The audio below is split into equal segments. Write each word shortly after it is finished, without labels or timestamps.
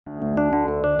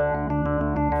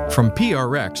From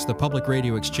PRX, the Public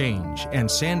Radio Exchange, and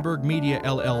Sandberg Media,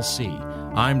 LLC,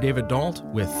 I'm David Dault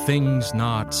with Things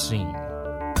Not Seen.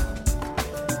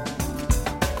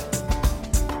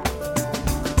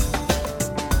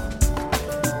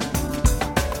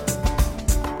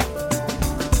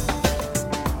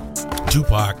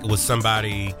 Tupac was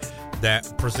somebody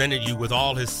that presented you with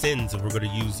all his sins, and we're going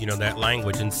to use, that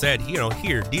language, and said,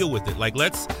 here, deal with it. Like,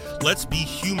 let's be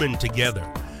human together.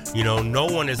 No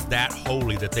one is that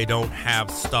holy that they don't have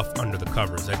stuff under the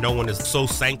covers, that no one is so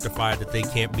sanctified that they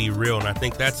can't be real. And I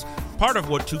think that's part of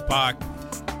what Tupac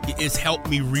has helped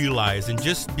me realize, and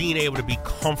just being able to be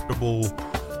comfortable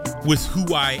with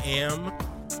who I am.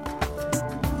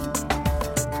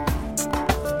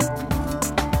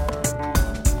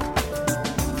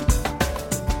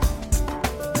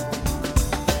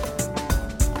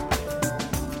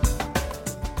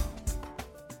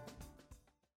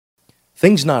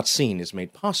 Things Not Seen is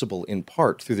made possible in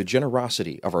part through the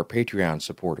generosity of our Patreon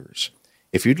supporters.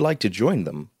 If you'd like to join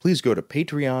them, please go to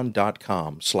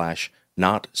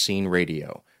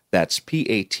patreon.com/notseenradio. That's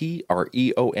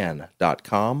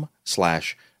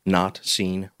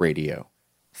patreon.com/notseenradio.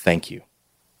 Thank you.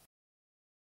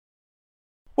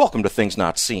 Welcome to Things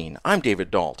Not Seen. I'm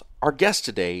David Dault. Our guest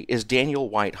today is Daniel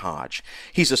White Hodge.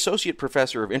 He's Associate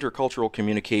Professor of Intercultural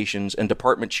Communications and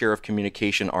Department Chair of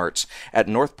Communication Arts at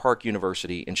North Park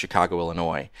University in Chicago,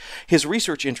 Illinois. His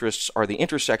research interests are the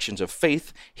intersections of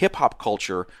faith, hip-hop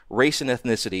culture, race and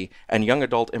ethnicity, and young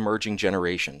adult emerging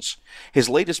generations. His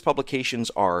latest publications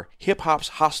are Hip-Hop's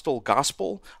Hostile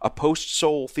Gospel, a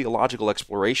post-soul theological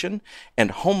exploration,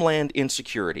 and Homeland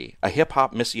Insecurity, a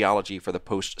hip-hop missiology for the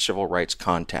post-civil rights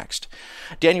context.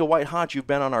 Daniel White Hodge, you've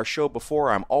been on our show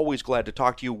before. I'm always glad to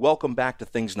talk to you. Welcome back to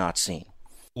Things Not Seen.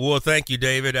 Well, thank you,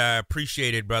 David. I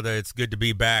appreciate it, brother. It's good to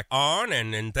be back on,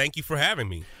 and thank you for having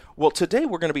me. Well, today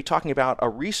we're going to be talking about a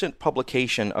recent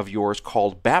publication of yours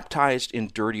called Baptized in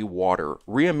Dirty Water,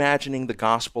 Reimagining the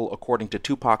Gospel According to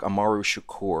Tupac Amaru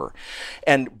Shakur.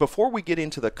 And before we get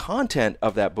into the content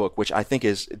of that book, which I think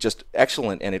is just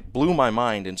excellent, and it blew my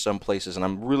mind in some places, and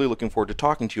I'm really looking forward to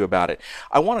talking to you about it,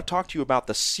 I want to talk to you about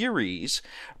the series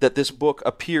that this book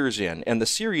appears in. And the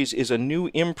series is a new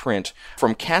imprint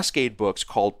from Cascade Books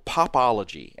called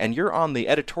Popology. And you're on the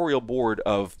editorial board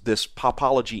of this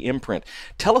Popology imprint.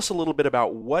 Tell us a little bit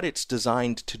about what it's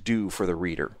designed to do for the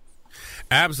reader.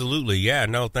 Absolutely. Yeah.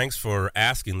 No, thanks for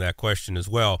asking that question as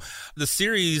well. The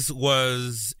series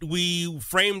we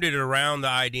framed it around the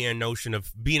idea and notion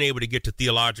of being able to get to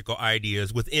theological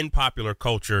ideas within popular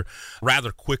culture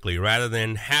rather quickly, rather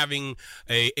than having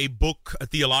a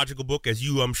theological book, as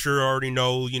I'm sure already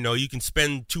know, you can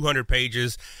spend 200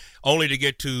 pages only to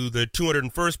get to the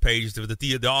 201st page of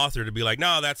the author to be like,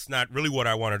 no, that's not really what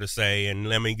I wanted to say, and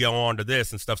let me go on to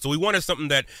this and stuff. So we wanted something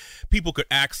that people could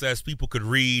access, people could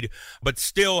read, but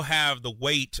still have the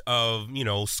weight of,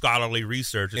 scholarly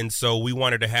research. And so we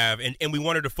wanted to have, and we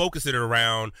wanted to focus it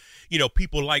around,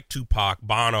 people like Tupac,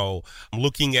 Bono,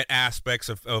 looking at aspects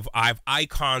of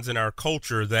icons in our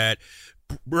culture that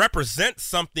represent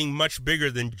something much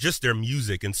bigger than just their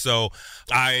music. And so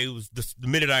the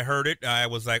minute I heard it, I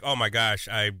was like, oh my gosh,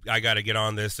 I got to get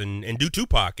on this and do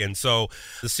Tupac. And so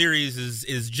the series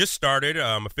is just started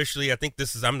officially. I think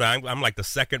this is I'm like the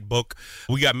second book.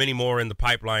 We got many more in the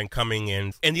pipeline coming.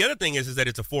 And the other thing is that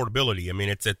it's affordability. I mean,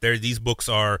 it's that these books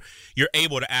you're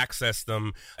able to access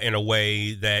them in a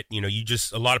way that,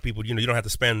 a lot of people, you don't have to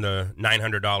spend the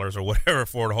 $900 or whatever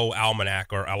for a whole almanac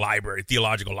or a library,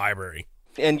 theological library.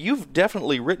 And you've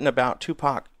definitely written about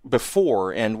Tupac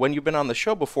before, and when you've been on the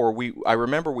show before, I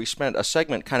remember we spent a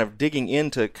segment kind of digging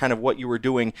into kind of what you were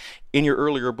doing in your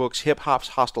earlier books, Hip-Hop's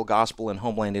Hostile Gospel and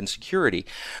Homeland Insecurity.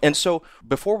 And so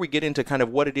before we get into kind of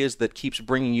what it is that keeps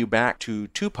bringing you back to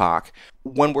Tupac,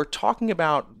 when we're talking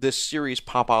about this series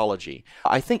Popology,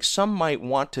 I think some might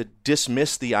want to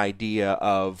dismiss the idea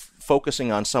of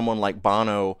focusing on someone like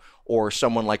Bono or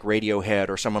someone like Radiohead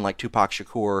or someone like Tupac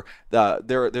Shakur.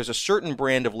 There's a certain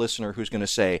brand of listener who's going to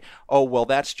say, oh, well,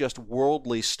 that's just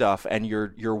worldly stuff, and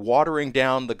you're watering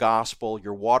down the gospel,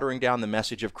 you're watering down the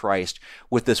message of Christ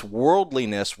with this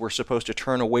worldliness. We're supposed to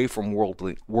turn away from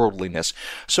worldliness.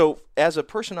 So as a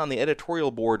person on the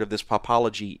editorial board of this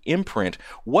Popology imprint,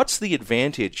 what's the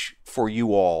advantage for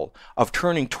you all of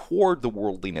turning toward the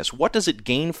worldliness? What does it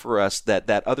gain for us that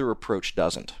other approach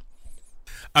doesn't?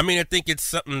 I mean, I think it's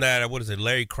something that,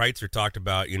 Larry Kreitzer talked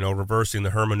about, reversing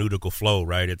the hermeneutical flow,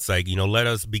 right? It's like, let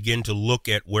us begin to look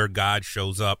at where God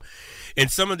shows up in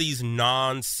some of these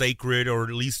non-sacred, or at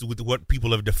least with what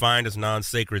people have defined as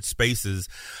non-sacred spaces.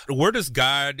 Where does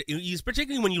God,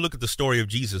 particularly when you look at the story of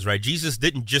Jesus, right? Jesus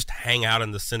didn't just hang out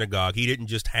in the synagogue. He didn't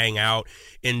just hang out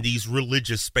in these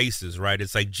religious spaces, right?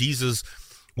 It's like Jesus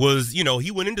was,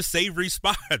 he went into savory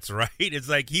spots, right? It's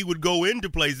like he would go into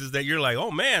places that you're like,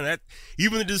 oh man, that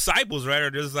even the disciples, right,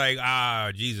 are just like,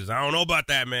 Jesus, I don't know about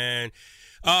that, man.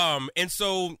 And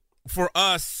so for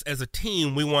us as a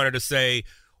team, we wanted to say,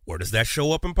 where does that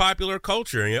show up in popular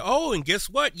culture? And guess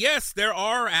what? Yes, there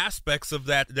are aspects of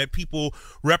that people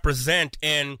represent.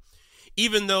 And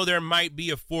even though there might be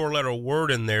a 4-letter word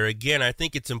in there, again, I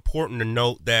think it's important to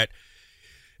note that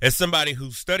as somebody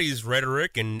who studies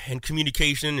rhetoric and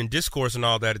communication and discourse and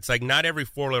all that, it's like not every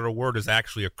 4-letter word is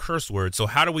actually a curse word. So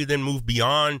how do we then move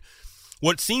beyond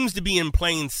what seems to be in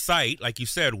plain sight, like you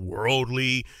said,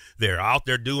 worldly, they're out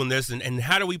there doing this, and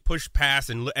how do we push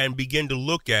past and begin to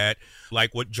look at,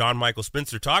 like what John Michael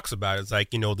Spencer talks about? It's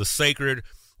like, the sacred,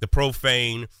 the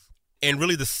profane, and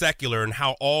really the secular, and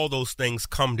how all those things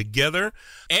come together,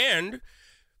 and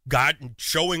God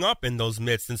showing up in those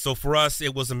midst. And so for us,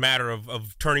 it was a matter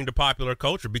of turning to popular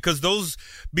culture, because those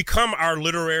become our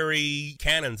literary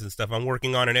canons and stuff. I'm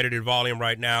working on an edited volume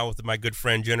right now with my good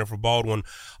friend Jennifer Baldwin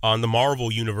on the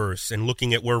Marvel universe and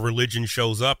looking at where religion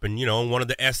shows up. And, one of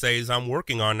the essays I'm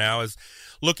working on now is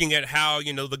looking at how,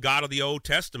 the God of the Old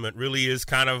Testament really is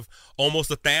kind of almost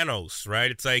a Thanos,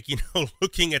 right? It's like,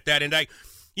 looking at that and like,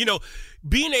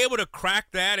 being able to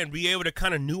crack that and be able to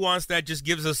kind of nuance that just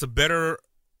gives us a better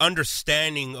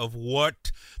understanding of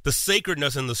what the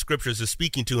sacredness in the scriptures is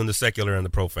speaking to in the secular and the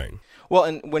profane. Well,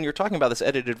 and when you're talking about this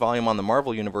edited volume on the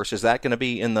Marvel Universe, is that going to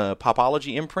be in the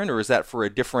Popology imprint, or is that for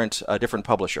a different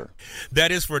publisher?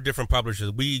 That is for a different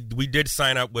publisher. We did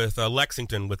sign up with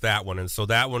Lexington with that one, and so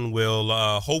that one will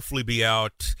hopefully be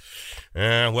out.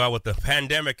 With the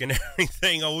pandemic and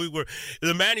everything,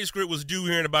 the manuscript was due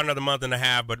here in about another month and a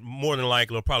half, but more than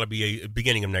likely it'll probably be a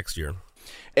beginning of next year.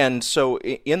 And so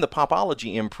in the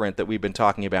Popology imprint that we've been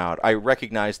talking about, I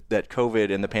recognize that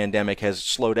COVID and the pandemic has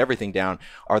slowed everything down.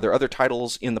 Are there other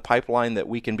titles in the pipeline that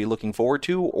we can be looking forward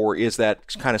to, or is that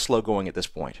kind of slow going at this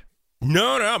point?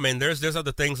 No, I mean, there's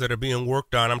other things that are being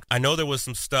worked on. I know there was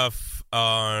some stuff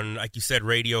on, like you said,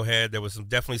 Radiohead. There was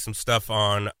definitely some stuff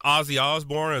on Ozzy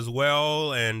Osbourne as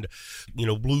well, and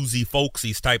bluesy,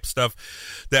 folksy type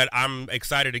stuff that I'm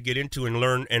excited to get into and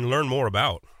learn more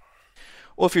about.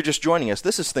 Well, if you're just joining us,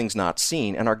 this is Things Not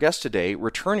Seen, and our guest today,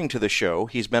 returning to the show,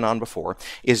 he's been on before,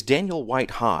 is Daniel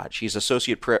White Hodge. He's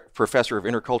Associate Professor of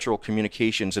Intercultural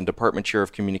Communications and Department Chair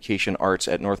of Communication Arts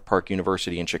at North Park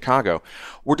University in Chicago.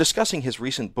 We're discussing his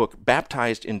recent book,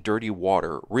 Baptized in Dirty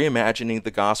Water, Reimagining the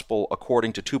Gospel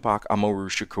According to Tupac Amaru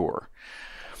Shakur.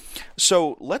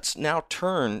 So let's now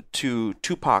turn to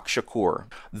Tupac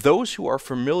Shakur. Those who are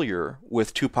familiar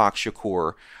with Tupac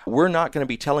Shakur, we're not going to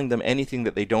be telling them anything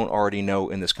that they don't already know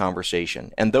in this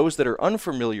conversation. And those that are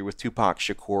unfamiliar with Tupac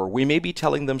Shakur, we may be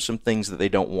telling them some things that they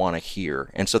don't want to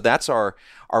hear. And so that's our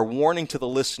warning to the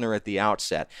listener at the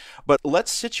outset. But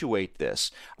let's situate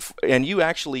this. And you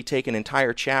actually take an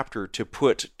entire chapter to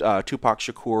put Tupac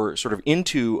Shakur sort of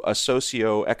into a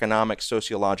socioeconomic,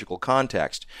 sociological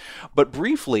context. But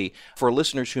briefly, for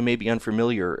listeners who may be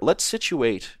unfamiliar, let's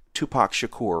situate Tupac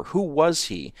Shakur. Who was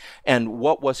he, and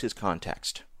what was his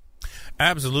context?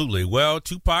 Absolutely. Well,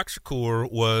 Tupac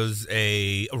Shakur was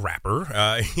a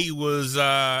rapper. He was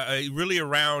really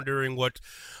around during what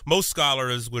most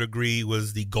scholars would agree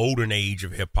was the golden age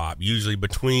of hip-hop, usually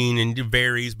between, and it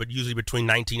varies, but usually between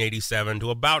 1987 to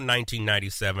about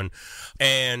 1997.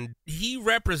 And he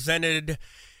represented...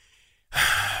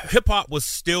 hip-hop was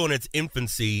still in its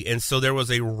infancy, and so there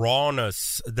was a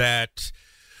rawness that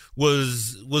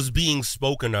was being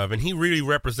spoken of, and he really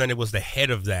represented, was the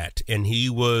head of that, and he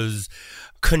was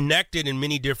connected in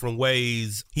many different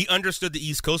ways. He understood the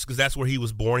East Coast because that's where he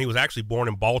was born. He was actually born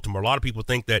in Baltimore. A lot of people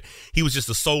think that he was just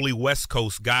a solely West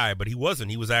Coast guy, but he wasn't.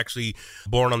 He was actually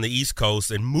born on the East Coast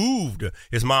and moved.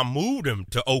 His mom moved him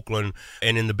to Oakland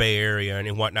and in the Bay Area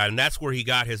and whatnot, and that's where he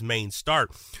got his main start.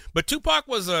 But Tupac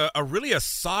was a really a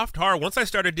soft heart. Once I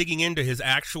started digging into his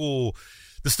actual...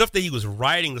 the stuff that he was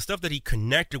writing, the stuff that he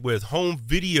connected with, home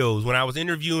videos, when I was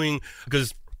interviewing,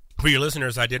 because for your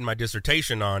listeners, I did my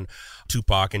dissertation on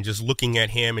Tupac and just looking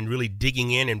at him and really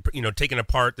digging in and, taking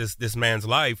apart this man's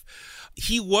life.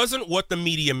 He wasn't what the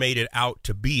media made it out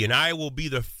to be. And I will be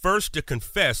the first to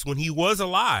confess, when he was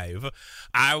alive,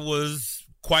 I was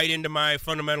quite into my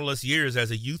fundamentalist years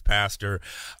as a youth pastor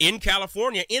in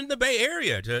California, in the Bay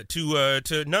Area,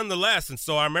 to nonetheless. And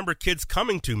so I remember kids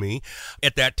coming to me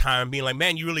at that time being like,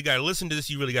 man, you really got to listen to this.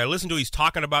 You really got to listen to it. He's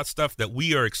talking about stuff that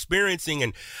we are experiencing.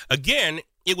 And again,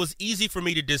 it was easy for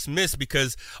me to dismiss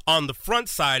because on the front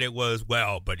side it was,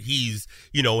 well, but he's,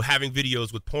 having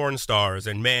videos with porn stars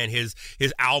and man, his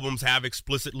albums have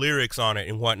explicit lyrics on it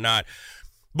and whatnot.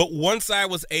 But once I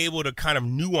was able to kind of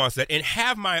nuance that and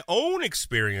have my own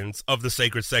experience of the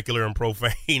sacred, secular, and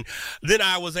profane, then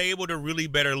I was able to really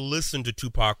better listen to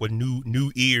Tupac with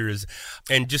new ears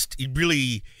and just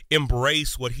really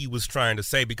embrace what he was trying to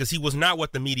say, because he was not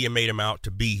what the media made him out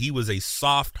to be. He was a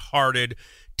soft-hearted,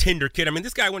 tender kid. I mean,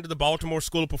 this guy went to the Baltimore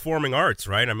School of Performing Arts,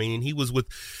 right? I mean, he was with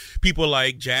people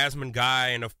like Jasmine Guy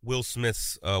and Will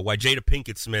Smith's wife, Jada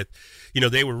Pinkett Smith.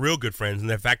 They were real good friends. And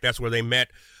in fact, that's where they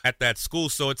met at that school.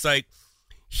 So it's like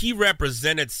he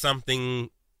represented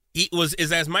something.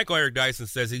 As Michael Eric Dyson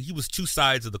says, he was two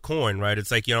sides of the coin, right?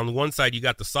 It's like, on the one side, you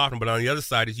got the soft one, but on the other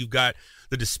side is you've got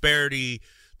the disparity,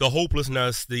 the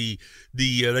hopelessness, the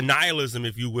nihilism,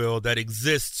 if you will, that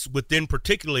exists within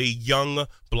particularly young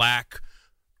Black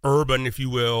urban, if you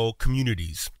will,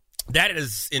 communities. That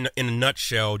is, in a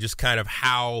nutshell, just kind of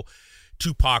how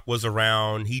Tupac was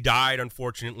around. He died,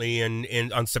 unfortunately,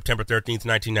 on September 13th,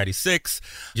 1996.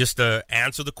 Just to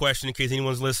answer the question, in case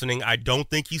anyone's listening, I don't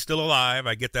think he's still alive.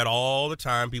 I get that all the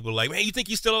time. People are like, man, you think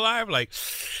he's still alive? Like,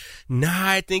 nah,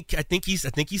 I think he's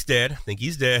dead. I think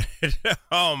he's dead.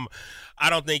 I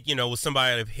don't think, with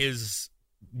somebody of his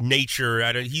nature,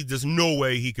 there's no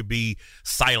way he could be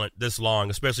silent this long,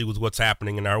 especially with what's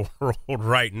happening in our world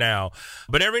right now.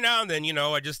 But every now and then,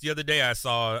 the other day I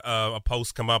saw a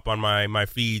post come up on my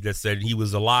feed that said he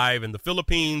was alive in the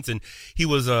Philippines and he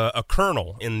was a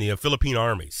colonel in the Philippine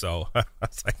Army. So I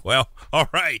was like, well, all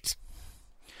right.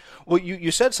 Well, you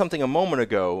said something a moment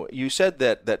ago. You said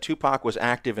that Tupac was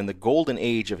active in the golden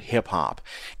age of hip-hop.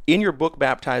 In your book,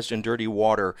 Baptized in Dirty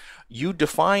Water, you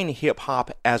define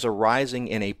hip-hop as arising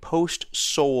in a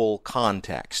post-soul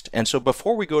context. And so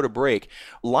before we go to break,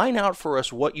 line out for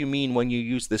us what you mean when you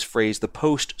use this phrase, the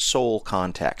post-soul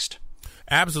context.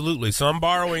 Absolutely. So I'm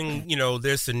borrowing,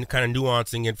 this and kind of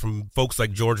nuancing it from folks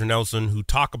like George Nelson, who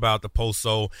talk about the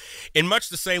post-soul in much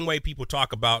the same way people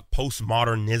talk about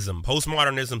postmodernism.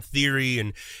 Postmodernism theory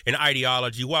and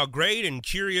ideology, while great and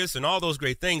curious and all those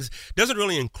great things, doesn't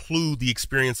really include the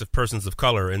experience of persons of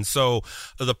color. And so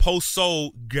the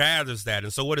post-soul gathers that.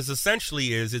 And so what it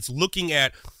essentially is, it's looking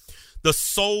at the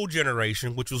soul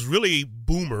generation, which was really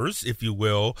boomers, if you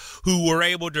will, who were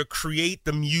able to create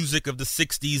the music of the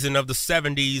 60s and of the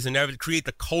 70s and create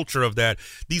the culture of that.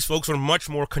 These folks were much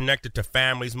more connected to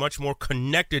families, much more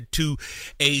connected to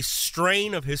a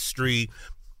strain of history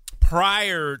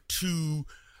prior to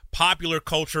popular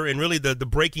culture and really the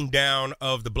breaking down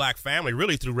of the Black family,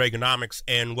 really through Reaganomics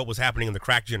and what was happening in the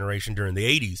crack generation during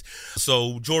the 80s.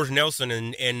 So George Nelson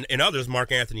and others,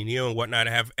 Mark Anthony Neal and whatnot,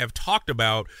 have talked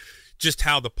about just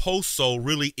how the post-soul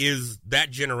really is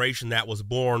that generation that was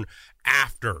born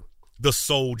after the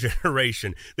soul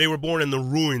generation. They were born in the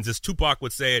ruins, as Tupac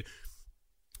would say it.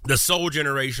 The soul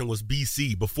generation was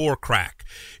BC, before crack,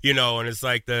 and it's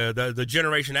like the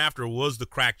generation after was the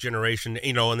crack generation,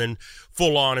 and then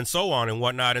full on and so on and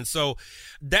whatnot. And so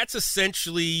that's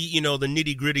essentially, the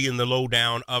nitty gritty and the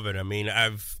lowdown of it. I mean,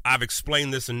 I've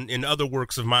explained this in other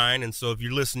works of mine. And so if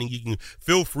you're listening, you can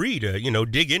feel free to,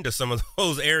 dig into some of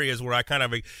those areas where I kind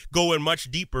of go in much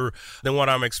deeper than what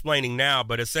I'm explaining now.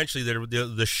 But essentially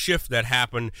the shift that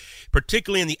happened,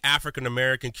 particularly in the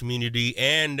African-American community,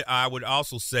 and I would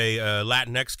also say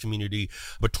Latinx community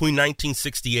between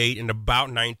 1968 and about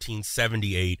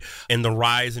 1978, and the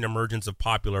rise and emergence of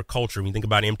popular culture. When you think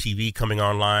about MTV coming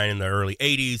online in the early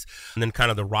 80s, and then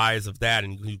kind of the rise of that,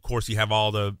 and of course you have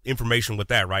all the information with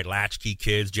that, right? Latchkey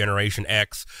Kids, Generation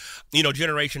X.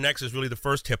 Generation X is really the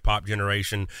first hip-hop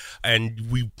generation, and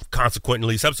we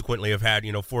subsequently have had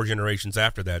 4 generations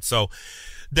after that. So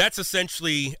that's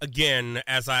essentially, again,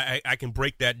 as I can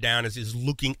break that down, is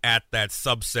looking at that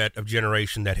subset of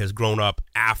generation that has grown up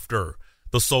after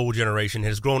the soul generation,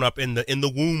 has grown up in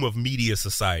the womb of media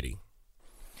society.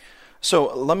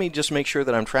 So let me just make sure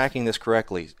that I'm tracking this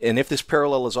correctly. And if this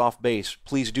parallel is off base,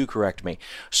 please do correct me.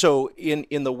 So in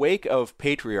the wake of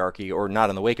patriarchy, or not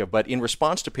in the wake of, but in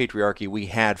response to patriarchy, we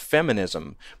had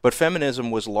feminism. But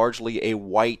feminism was largely a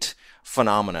white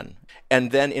phenomenon.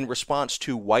 And then in response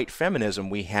to white feminism,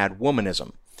 we had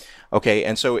womanism. Okay,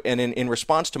 and so in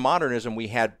response to modernism, we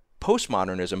had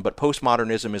postmodernism, but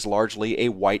postmodernism is largely a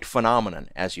white phenomenon,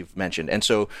 as you've mentioned. And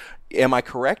so am I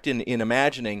correct in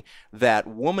imagining that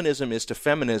womanism is to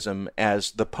feminism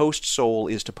as the post-soul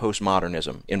is to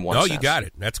postmodernism in one sense? Oh, you got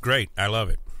it. That's great. I love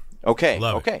it. Okay.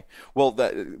 Love it. Well,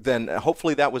 then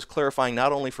hopefully that was clarifying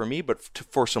not only for me, but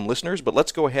for some listeners. But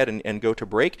let's go ahead and go to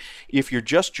break. If you're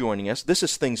just joining us, this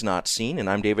is Things Not Seen, and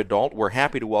I'm David Dault. We're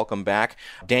happy to welcome back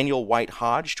Daniel White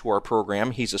Hodge to our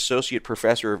program. He's Associate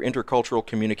Professor of Intercultural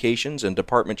Communications and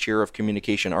Department Chair of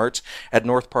Communication Arts at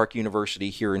North Park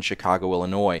University here in Chicago,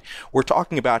 Illinois. We're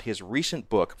talking about his recent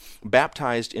book,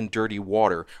 Baptized in Dirty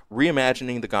Water,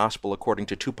 Reimagining the Gospel According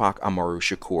to Tupac Amaru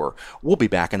Shakur. We'll be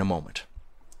back in a moment.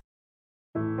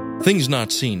 Things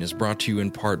Not Seen is brought to you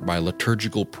in part by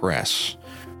Liturgical Press.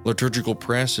 Liturgical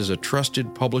Press is a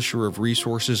trusted publisher of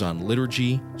resources on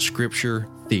liturgy, scripture,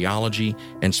 theology,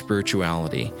 and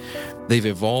spirituality. They've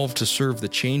evolved to serve the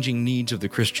changing needs of the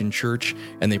Christian church,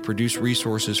 and they produce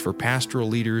resources for pastoral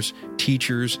leaders,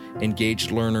 teachers,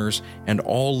 engaged learners, and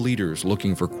all leaders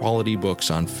looking for quality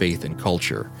books on faith and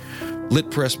culture. Lit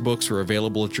Press books are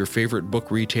available at your favorite book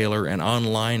retailer and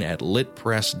online at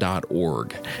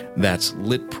litpress.org. That's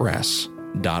litpress.org.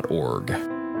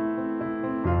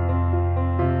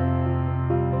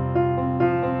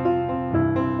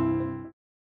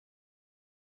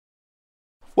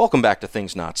 Welcome back to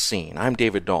Things Not Seen. I'm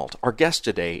David Dault. Our guest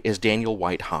today is Daniel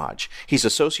White Hodge. He's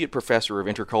Associate Professor of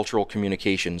Intercultural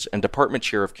Communications and Department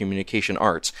Chair of Communication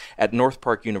Arts at North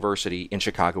Park University in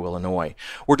Chicago, Illinois.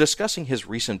 We're discussing his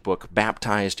recent book,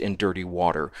 Baptized in Dirty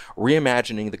Water,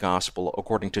 Reimagining the Gospel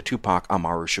According to Tupac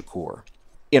Amaru Shakur.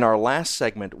 In our last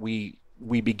segment, we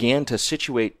began to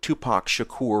situate Tupac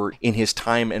Shakur in his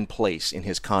time and place, in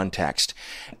his context.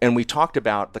 And we talked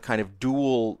about the kind of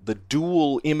dual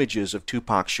images of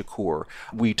Tupac Shakur.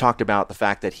 We talked about the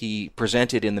fact that he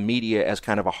presented in the media as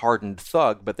kind of a hardened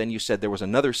thug, but then you said there was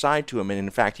another side to him, and in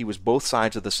fact he was both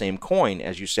sides of the same coin,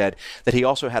 as you said, that he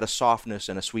also had a softness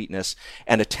and a sweetness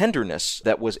and a tenderness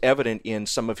that was evident in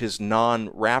some of his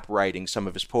non-rap writing, some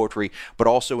of his poetry, but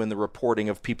also in the reporting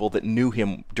of people that knew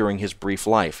him during his brief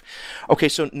life. Okay,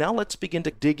 so now let's begin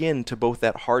to dig into both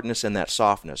that hardness and that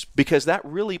softness, because that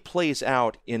really plays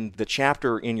out in the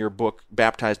chapter in your book,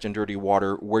 Baptized in Dirty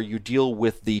Water, where you deal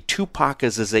with the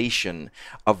Tupacization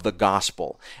of the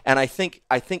gospel. And I think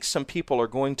some people are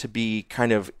going to be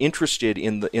kind of interested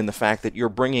in the fact that you're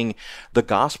bringing the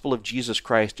gospel of Jesus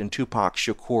Christ and Tupac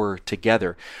Shakur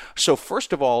together. So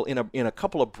first of all, in a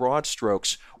couple of broad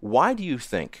strokes, why do you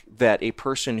think that a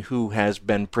person who has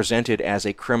been presented as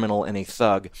a criminal and a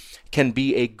thug can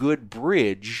be a good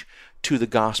bridge to the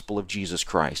gospel of Jesus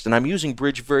Christ? And I'm using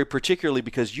bridge very particularly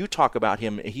because you talk about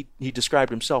him. He described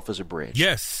himself as a bridge.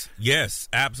 Yes,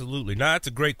 absolutely. No, that's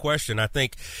a great question. I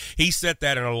think he said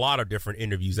that in a lot of different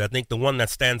interviews. I think the one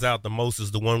that stands out the most is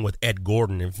the one with Ed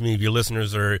Gordon. If any of your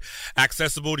listeners are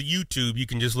accessible to YouTube, you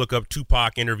can just look up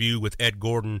Tupac interview with Ed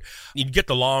Gordon. You get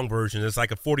the long version. It's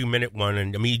like a 40-minute one.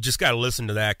 And I mean, you just got to listen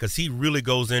to that because he really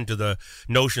goes into the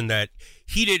notion that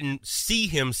he didn't see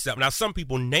himself. Now, some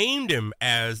people named him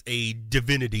as a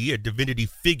divinity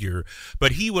figure,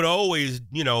 but he would always,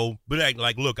 be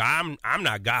like, look, I'm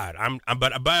not God.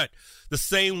 But the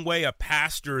same way a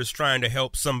pastor is trying to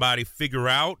help somebody figure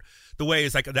out the way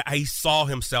it's like he saw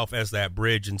himself as that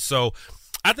bridge. And so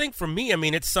I think for me,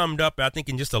 it's summed up, I think,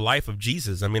 in just the life of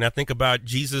Jesus. I think about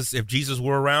Jesus, if Jesus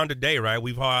were around today, right?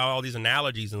 We've had all these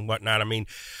analogies and whatnot.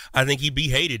 I think he'd be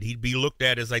hated. He'd be looked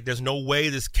at as like, there's no way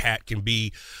this cat can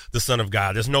be the Son of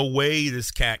God. There's no way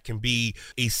this cat can be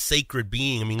a sacred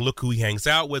being. Look who he hangs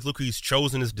out with. Look who he's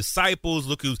chosen as disciples.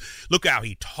 Look how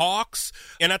he talks.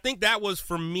 And I think that was,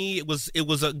 for me, it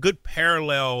was a good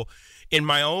parallel in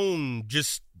my own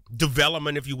just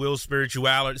development, if you will,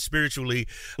 spiritually,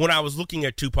 when I was looking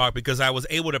at Tupac, because I was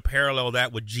able to parallel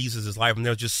that with Jesus' life. And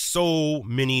there's just so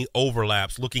many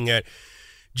overlaps looking at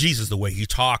Jesus, the way he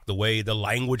talked, the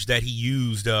language that he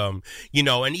used, and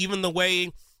even the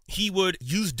way he would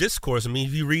use discourse.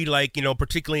 If you read,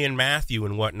 particularly in Matthew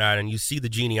and whatnot, and you see the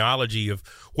genealogy of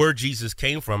where Jesus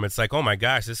came from, it's like, oh my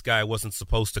gosh, this guy wasn't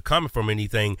supposed to come from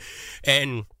anything.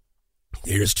 And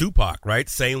here's Tupac, right?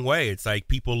 Same way. It's like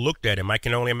people looked at him. I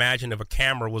can only imagine if a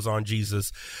camera was on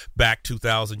Jesus back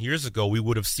 2,000 years ago, we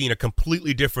would have seen a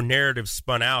completely different narrative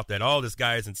spun out that, oh, this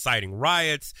guy is inciting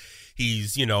riots.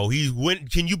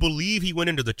 Can you believe he went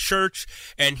into the church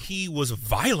and he was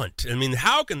violent?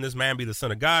 How can this man be the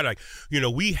Son of God?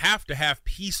 We have to have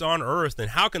peace on earth. And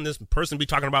how can this person be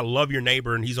talking about love your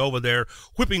neighbor and he's over there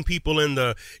whipping people in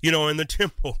the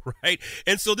temple, right?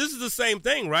 And so this is the same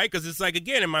thing, right? Because it's like,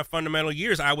 again, in my fundamental experimental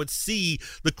years, I would see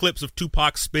the clips of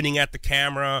Tupac spinning at the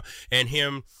camera and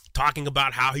him talking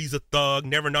about how he's a thug,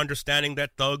 never understanding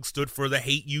that thug stood for the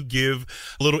hate you give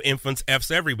little infants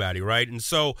F's everybody, right? And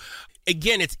so,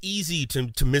 again, it's easy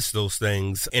to miss those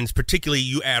things, and particularly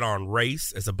you add on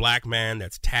race as a black man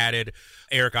that's tatted.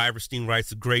 Eric Iverstein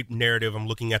writes a great narrative. I'm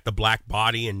looking at the black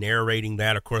body and narrating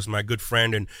that. Of course, my good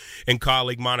friend and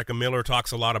colleague Monica Miller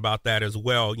talks a lot about that as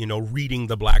well, reading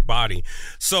the black body.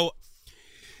 So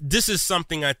this is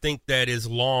something I think that is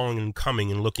long in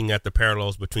coming, and looking at the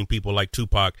parallels between people like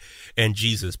Tupac and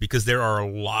Jesus, because there are a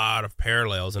lot of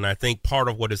parallels. And I think part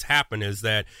of what has happened is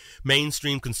that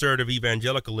mainstream conservative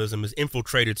evangelicalism has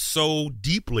infiltrated so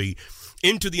deeply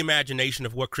into the imagination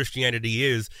of what Christianity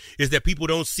is that people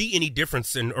don't see any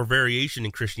difference or variation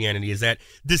in Christianity, is that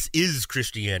this is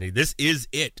Christianity. This is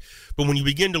it. But when you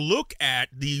begin to look at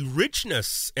the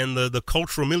richness and the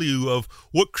cultural milieu of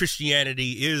what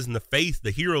Christianity is, and the faith,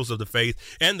 the heroes of the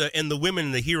faith, and the women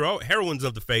and the heroines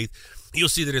of the faith, you'll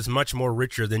see that it's much more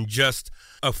richer than just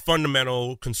a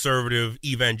fundamental conservative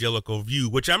evangelical view,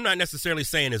 which I'm not necessarily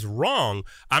saying is wrong.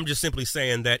 I'm just simply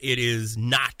saying that it is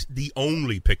not the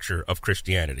only picture of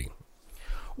Christianity.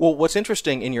 Well, what's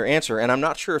interesting in your answer, and I'm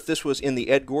not sure if this was in the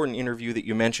Ed Gordon interview that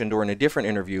you mentioned or in a different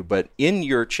interview, but in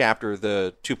your chapter,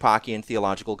 The Tupacian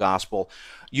Theological Gospel,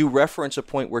 you reference a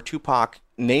point where Tupac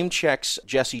name checks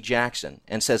Jesse Jackson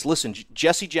and says, listen,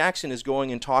 Jesse Jackson is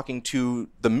going and talking to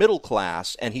the middle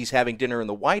class, and he's having dinner in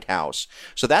the White House.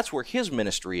 So that's where his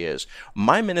ministry is.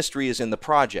 My ministry is in the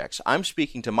projects. I'm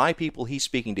speaking to my people. He's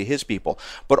speaking to his people.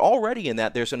 But already in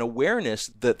that, there's an awareness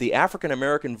that the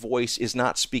African-American voice is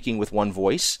not speaking with one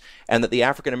voice, and that the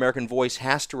African-American voice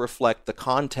has to reflect the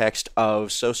context of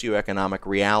socioeconomic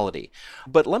reality.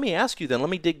 But let me ask you then, let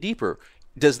me dig deeper.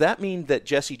 Does that mean that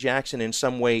Jesse Jackson in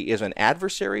some way is an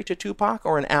adversary to Tupac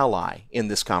or an ally in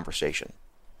this conversation?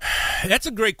 That's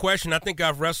a great question. I think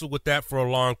I've wrestled with that for a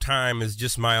long time, as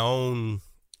just my own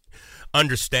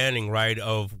understanding, right,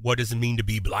 of what does it mean to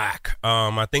be black.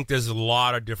 I think there's a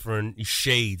lot of different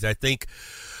shades. I think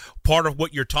part of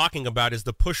what you're talking about is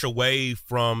the push away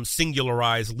from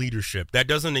singularized leadership. That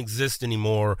doesn't exist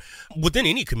anymore within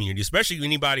any community, especially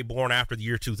anybody born after the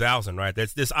year 2000, right?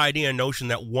 That's this idea and notion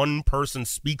that one person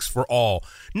speaks for all.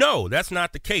 No, that's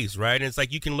not the case, right? And it's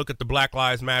like you can look at the Black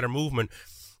Lives Matter movement.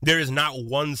 There is not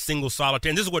one single solitary,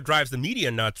 and this is what drives the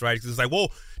media nuts, right? Because it's like,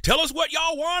 well, tell us what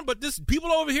y'all want, but this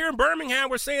people over here in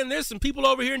Birmingham were saying this, and people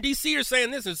over here in D.C. are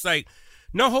saying this. It's like,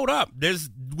 no, hold up.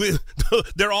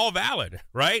 They're all valid,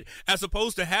 right? As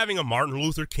opposed to having a Martin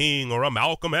Luther King or a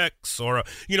Malcolm X or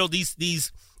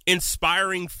these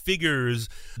inspiring figures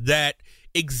that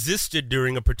existed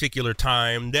during a particular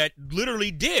time, that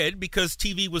literally did, because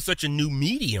TV was such a new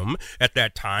medium at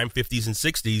that time, 50s and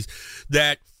 60s,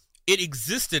 that it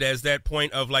existed as that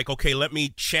point of like, okay, let me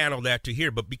channel that to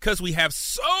here. But because we have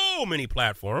so many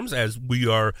platforms, as we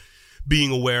are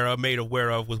being made aware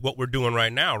of with what we're doing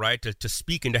right now, right, to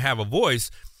speak and to have a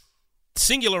voice,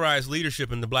 singularized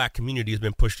leadership in the black community has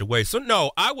been pushed away. So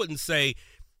no, I wouldn't say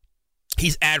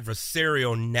he's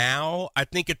adversarial now. I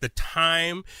think at the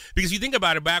time, because you think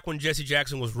about it, back when Jesse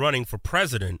Jackson was running for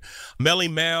president, Melly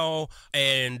Mel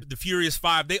and the Furious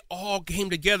Five, they all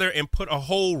came together and put a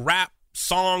whole rap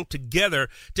song together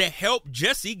to help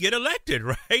Jesse get elected,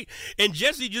 right? And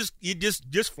Jesse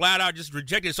just flat out just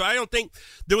rejected. So I don't think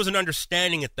there was an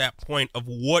understanding at that point of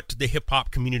what the hip hop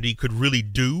community could really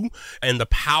do and the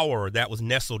power that was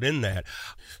nestled in that.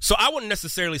 So I wouldn't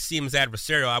necessarily see him as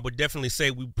adversarial. I would definitely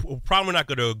say we're probably not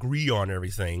going to agree on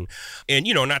everything. And,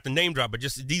 not the name drop, but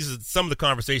just these are some of the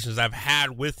conversations I've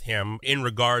had with him in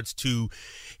regards to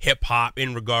hip hop,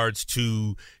 in regards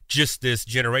to just this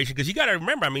generation. Because you got to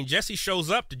remember, Jesse shows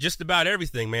up to just about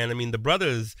everything, man. The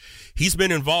brother he's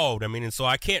been involved. And so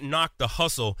I can't knock the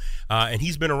hustle. And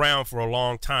he's been around for a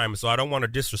long time. So I don't want to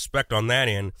disrespect on that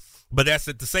end. But that's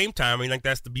at the same time,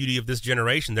 that's the beauty of this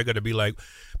generation. They're going to be like,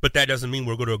 but that doesn't mean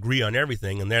we're going to agree on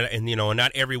everything. And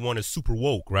not everyone is super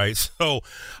woke, right? So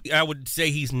I would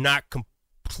say he's not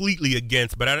completely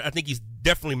against, but I think he's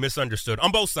definitely misunderstood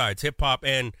on both sides, hip hop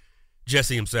and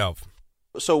Jesse himself.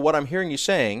 So what I'm hearing you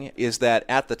saying is that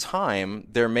at the time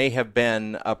there may have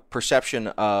been a perception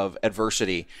of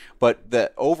adversity, but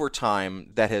that over time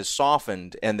that has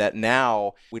softened, and that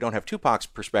now we don't have Tupac's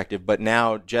perspective, but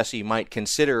now Jesse might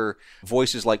consider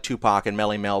voices like Tupac and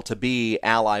Melly Mel to be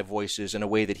ally voices in a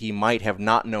way that he might have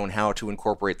not known how to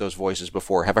incorporate those voices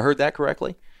before. Have I heard that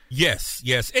correctly? Yes,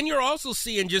 yes. And you're also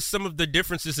seeing just some of the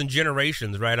differences in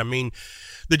generations, right? I mean,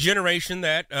 the generation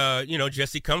that,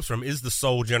 Jesse comes from is the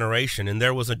soul generation. And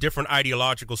there was a different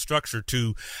ideological structure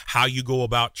to how you go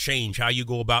about change, how you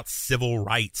go about civil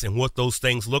rights and what those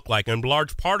things look like. And a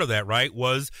large part of that, right,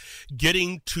 was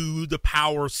getting to the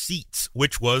power seats,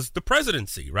 which was the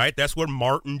presidency, right? That's what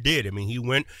Martin did. I mean, he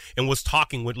went and was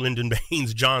talking with Lyndon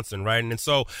Baines Johnson, right? And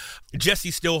so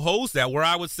Jesse still holds that, where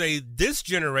I would say this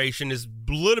generation is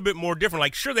a little bit more different.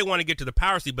 Like, sure, they want to get to the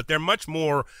power seat, but they're much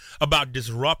more about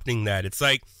disrupting that. It's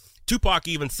like Tupac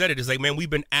even said it. It's like, man,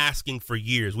 we've been asking for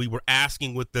years. We were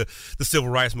asking with the civil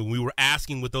rights movement. We were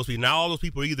asking with those people. Now all those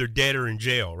people are either dead or in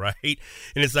jail, right?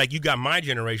 And it's like, you got my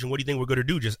generation. What do you think we're going to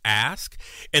do? Just ask?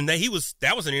 And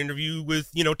that was an interview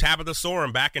with, Tabitha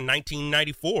Soren back in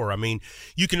 1994. I mean,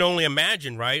 you can only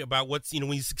imagine, right, about what's,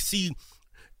 when you see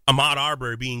Ahmaud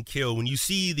Arbery being killed, when you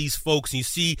see these folks and you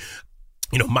see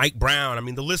Mike Brown. I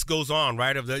mean, the list goes on,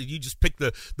 right? You just pick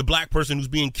the black person who's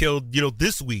being killed,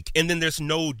 this week, and then there's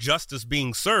no justice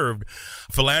being served.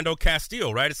 Philando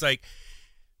Castile, right? It's like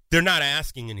they're not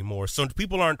asking anymore. So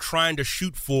people aren't trying to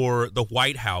shoot for the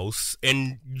White House,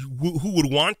 and who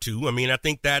would want to? I mean, I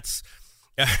think that's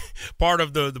part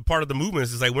of the movement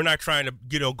is like, we're not trying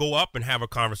to go up and have a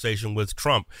conversation with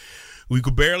Trump. We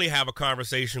could barely have a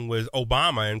conversation with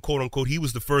Obama, and quote unquote, he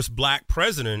was the first black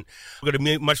president. We're going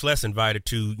to be much less invited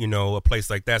to, a place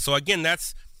like that. So again,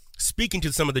 that's speaking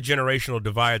to some of the generational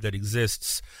divide that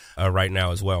exists right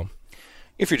now as well.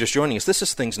 If you're just joining us, this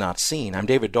is Things Not Seen. I'm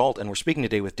David Dalt, and we're speaking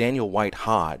today with Daniel White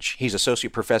Hodge. He's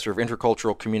Associate Professor of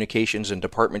Intercultural Communications and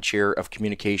Department Chair of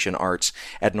Communication Arts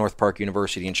at North Park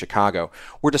University in Chicago.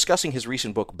 We're discussing his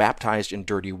recent book, Baptized in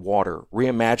Dirty Water,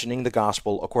 Reimagining the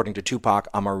Gospel According to Tupac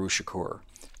Amaru Shakur.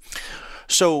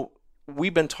 So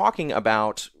we've been talking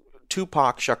about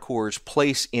Tupac Shakur's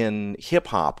place in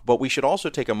hip-hop, but we should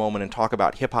also take a moment and talk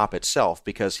about hip-hop itself,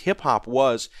 because hip-hop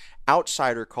was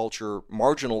outsider culture,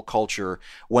 marginal culture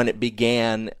when it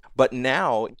began, but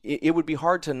now it would be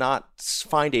hard to not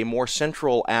find a more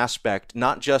central aspect,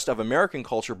 not just of American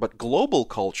culture, but global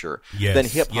culture than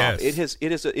hip-hop. Yes.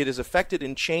 It has affected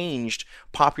and changed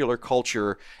popular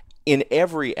culture in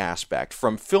every aspect,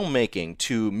 from filmmaking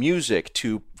to music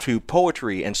to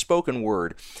poetry and spoken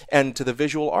word and to the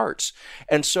visual arts.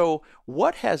 And so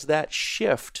what has that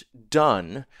shift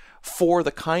done for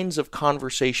the kinds of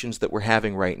conversations that we're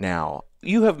having right now?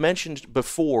 You have mentioned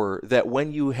before that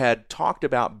when you had talked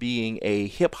about being a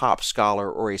hip-hop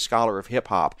scholar or a scholar of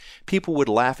hip-hop, people would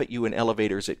laugh at you in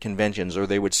elevators at conventions, or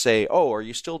they would say, "Oh, are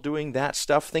you still doing that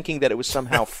stuff?" thinking that it was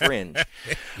somehow fringe.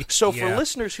 So for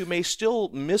listeners who may still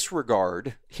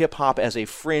misregard hip-hop as a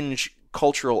fringe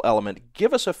cultural element,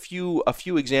 give us a few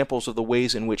examples of the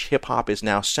ways in which hip-hop is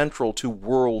now central to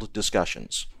world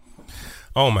discussions.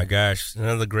 Oh, my gosh.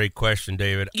 Another great question,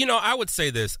 David. I would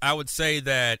say this. I would say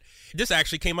that this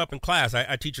actually came up in class.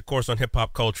 I teach a course on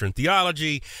hip-hop culture and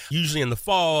theology, usually in the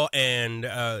fall. And,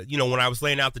 when I was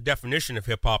laying out the definition of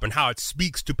hip-hop and how it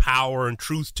speaks to power and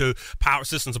truth to power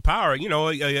systems of power,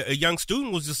 a young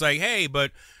student was just like, hey,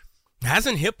 but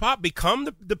hasn't hip-hop become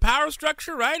the power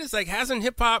structure, right? It's like, hasn't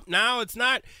hip-hop now? It's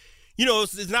not...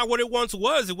 it's not what it once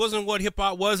was. It wasn't what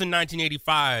hip-hop was in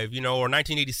 1985, or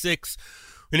 1986.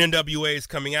 When NWA is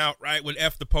coming out, right, with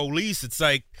F the Police. It's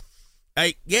like,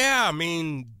 what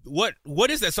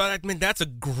is that? So, that's a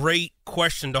great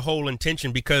question to hold in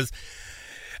tension, because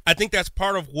I think that's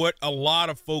part of what a lot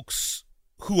of folks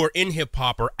who are in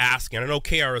hip-hop are asking. I know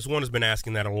KRS-One has been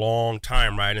asking that a long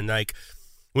time, right? And, like,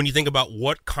 when you think about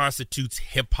what constitutes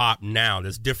hip-hop now,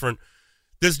 there's different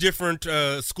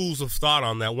schools of thought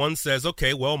on that. One says,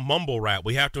 okay, well, mumble rap,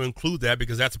 we have to include that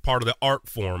because that's a part of the art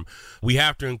form. We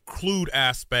have to include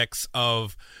aspects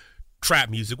of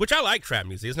trap music, which I like trap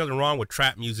music. There's nothing wrong with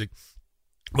trap music,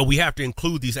 but we have to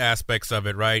include these aspects of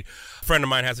it, right? A friend of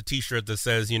mine has a T-shirt that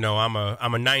says, I'm a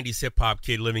 90s hip hop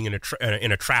kid living in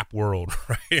a trap world,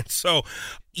 right? And so,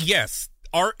 yes,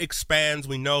 art expands.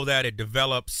 We know that it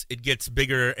develops, it gets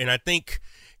bigger, and I think.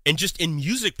 And just in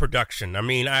music production,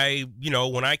 when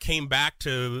I came back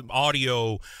to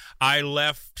audio, I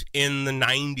left in the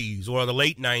 90s or the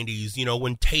late 90s,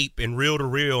 when tape and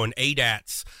reel-to-reel and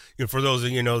ADATs, for those,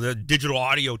 the digital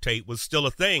audio tape was still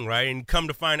a thing, right? And come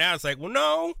to find out, it's like, well,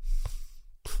 no.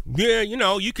 Yeah,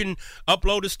 you can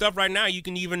upload this stuff right now. You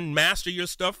can even master your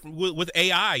stuff with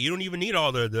AI. You don't even need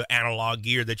all the analog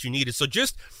gear that you needed. So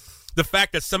just the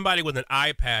fact that somebody with an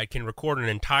iPad can record an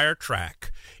entire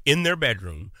track in their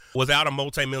bedroom without a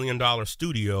multi-million-dollar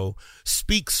studio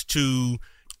speaks to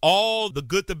all the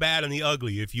good, the bad, and the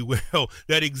ugly, if you will,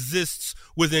 that exists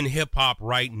within hip-hop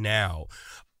right now.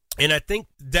 And I think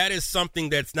that is something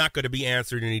that's not going to be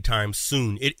answered anytime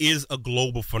soon. It is a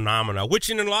global phenomenon, which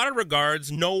in a lot of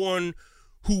regards, no one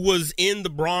who was in the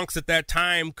Bronx at that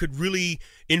time could really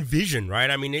envision,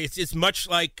 right? I mean, it's much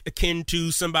like akin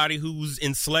to somebody who's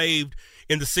enslaved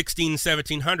in the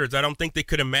 1700s. I don't think they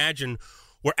could imagine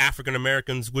where African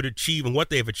Americans would achieve and what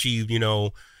they've achieved,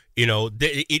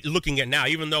 looking at now,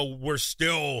 even though we're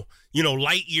still,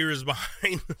 light years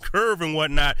behind the curve and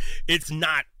whatnot, it's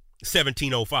not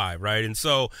 1705, right? And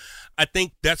so I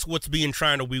think that's what's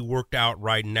trying to be worked out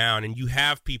right now. And you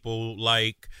have people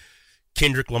like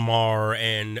Kendrick Lamar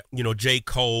and, J.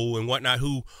 Cole and whatnot,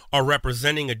 who are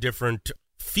representing a different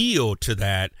feel to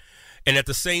that. And at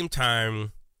the same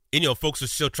time, folks are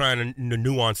still trying to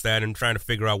nuance that and trying to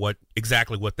figure out what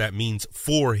that means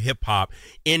for hip hop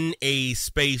in a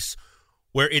space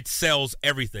where it sells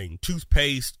everything: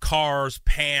 toothpaste, cars,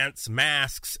 pants,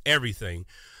 masks, everything.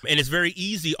 And it's very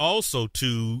easy also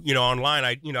to, online,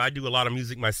 I do a lot of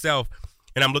music myself,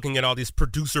 and I'm looking at all these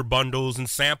producer bundles and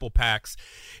sample packs,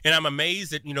 and I'm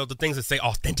amazed at, the things that say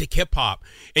authentic hip hop.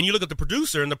 And you look at the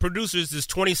producer, and the producer is this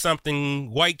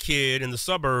 20-something white kid in the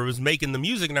suburbs making the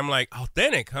music, and I'm like,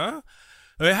 authentic, huh?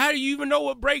 I mean, how do you even know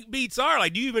what break beats are?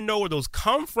 Like, do you even know where those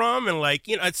come from?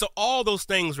 And so all those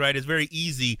things, right, is very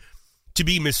easy to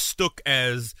be mistook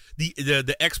as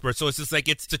the expert. So it's just like,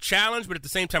 it's a challenge, but at the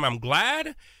same time, I'm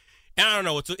glad. And I don't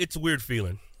know, it's a weird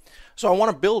feeling. So I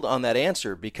want to build on that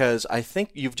answer, because I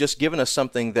think you've just given us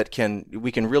something that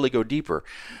we can really go deeper.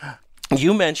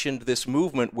 You mentioned this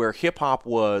movement where hip-hop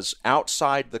was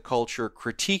outside the culture,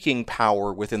 critiquing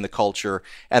power within the culture,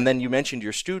 and then you mentioned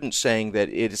your students saying that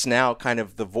it is now kind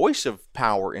of the voice of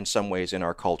power in some ways in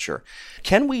our culture.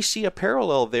 Can we see a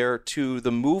parallel there to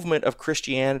the movement of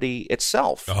Christianity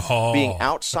itself, being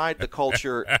outside the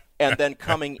culture and then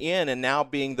coming in and now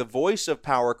being the voice of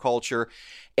power culture?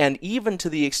 And even to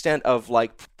the extent of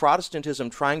Protestantism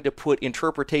trying to put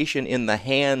interpretation in the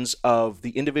hands of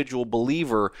the individual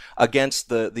believer against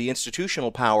the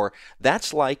institutional power,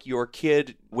 that's like your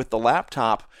kid with the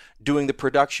laptop doing the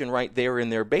production right there in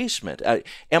their basement.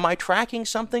 Am I tracking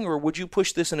something, or would you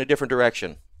push this in a different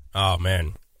direction? Oh,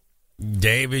 man.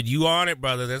 David, you on it,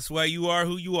 brother. That's why you are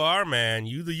who you are, man.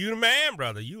 You the man,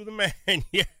 brother. You the man.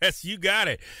 Yes, you got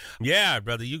it. Yeah,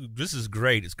 brother. This is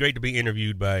great. It's great to be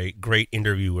interviewed by great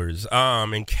interviewers.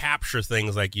 And capture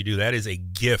things like you do. That is a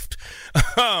gift.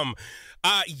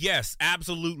 Yes,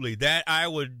 absolutely.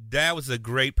 That was a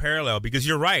great parallel, because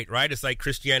you're right? It's like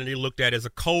Christianity looked at as a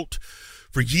cult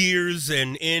for years,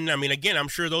 and again, I'm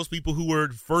sure those people who were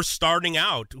first starting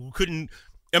out, who couldn't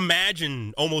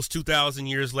imagine almost 2,000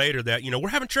 years later that, we're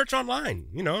having church online,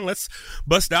 and let's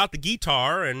bust out the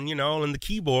guitar and, and the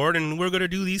keyboard, and we're going to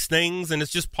do these things, and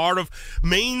it's just part of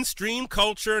mainstream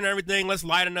culture and everything. Let's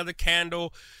light another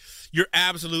candle. You're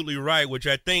absolutely right, which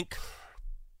I think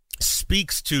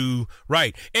speaks to,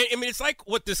 right. And it's like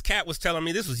what this cat was telling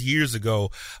me. This was years ago.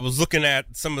 I was looking at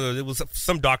it was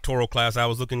some doctoral class. I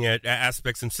was looking at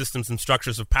aspects and systems and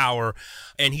structures of power.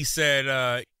 And he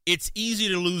said, it's easy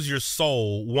to lose your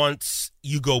soul once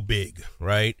you go big,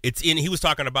 right? He was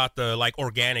talking about the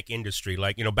organic industry,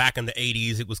 back in the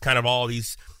 80s, it was kind of all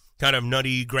these kind of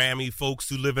nutty Grammy folks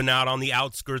who living out on the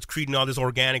outskirts, creating all this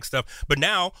organic stuff. But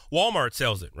now Walmart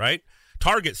sells it, right?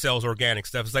 Target sells organic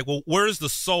stuff. It's like, well, where's the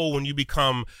soul when you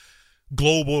become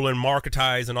global and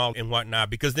marketized and all and whatnot?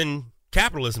 Because then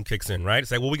capitalism kicks in, right? It's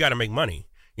like, well, we got to make money,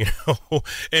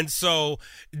 And so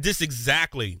this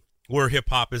exactly where hip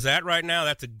hop is at right now.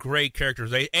 That's a great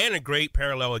characterization and a great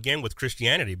parallel again with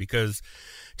Christianity, because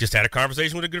just had a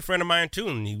conversation with a good friend of mine too,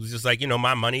 and he was just like,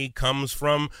 my money comes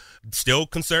from still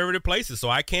conservative places, so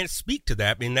I can't speak to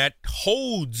that. I mean, that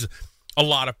holds a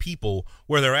lot of people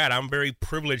where they're at. I'm very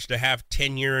privileged to have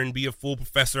tenure and be a full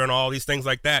professor and all these things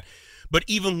like that. But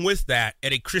even with that,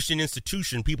 at a Christian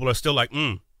institution, people are still like,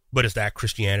 but is that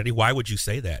Christianity? Why would you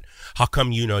say that? How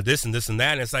come you know this and this and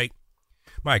that? And it's like,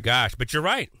 my gosh, but you're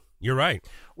right. You're right.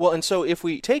 Well, and so if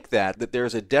we take that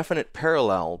there's a definite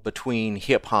parallel between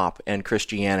hip-hop and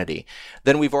Christianity,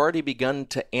 then we've already begun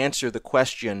to answer the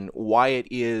question why it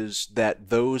is that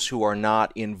those who are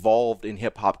not involved in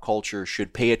hip-hop culture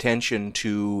should pay attention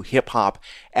to hip-hop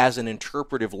as an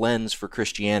interpretive lens for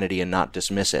Christianity and not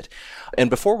dismiss it.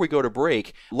 And before we go to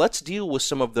break, let's deal with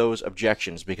some of those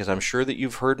objections, because I'm sure that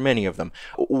you've heard many of them.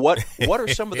 What are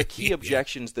some of the key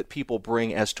objections that people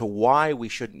bring as to why we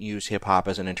shouldn't use hip-hop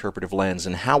as an interpretive lens,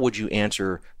 and how would you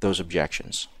answer those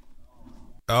objections?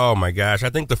 Oh my gosh.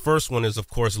 I think the first one is, of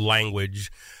course,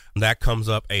 language. That comes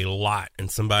up a lot.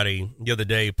 And somebody the other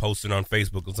day posted on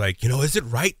Facebook was like, is it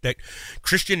right that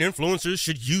Christian influencers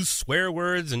should use swear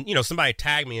words? And, somebody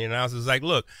tagged me and I was like,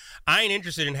 look, I ain't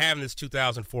interested in having this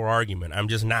 2004 argument. I'm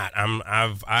just not.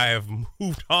 I have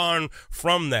moved on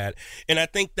from that. And I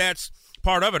think that's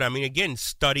part of it. I mean, again,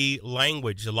 study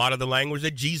language. A lot of the language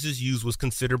that Jesus used was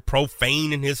considered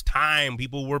profane in his time.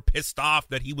 People were pissed off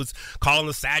that he was calling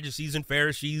the Sadducees and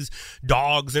Pharisees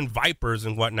dogs and vipers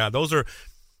and whatnot. Those are,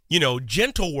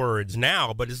 gentle words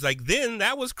now, but it's like then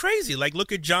that was crazy. Like,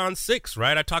 look at John 6,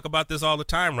 right? I talk about this all the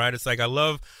time, right? It's like I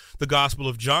love the Gospel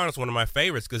of John. It's one of my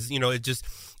favorites because,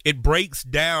 it breaks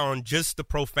down just the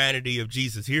profanity of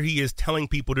Jesus. Here he is telling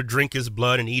people to drink his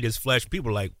blood and eat his flesh. People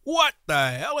are like, what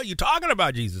the hell are you talking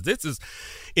about, Jesus? This is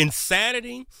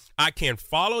insanity. I can't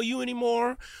follow you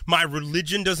anymore. My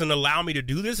religion doesn't allow me to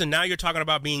do this. And now you're talking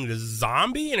about being the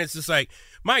zombie. And it's just like,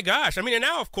 my gosh. I mean, and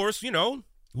now, of course,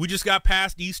 we just got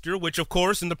past Easter, which, of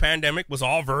course, in the pandemic was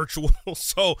all virtual.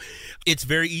 So it's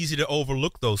very easy to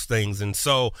overlook those things. And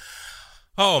so,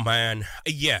 oh, man.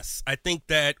 Yes, I think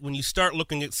that when you start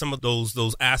looking at some of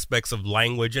those aspects of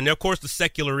language, and of course the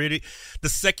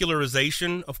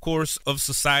secularization, of course, of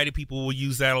society, people will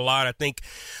use that a lot. I think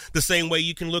the same way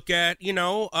you can look at,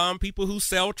 people who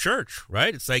sell church,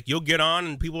 right? It's like you'll get on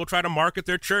and people will try to market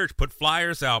their church, put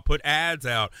flyers out, put ads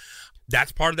out.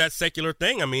 That's part of that secular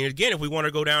thing. I mean, again, if we want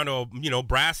to go down to,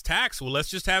 brass tacks, well, let's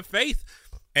just have faith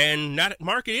and not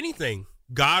market anything.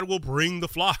 God will bring the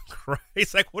flock, right?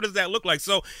 It's like, what does that look like?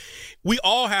 So we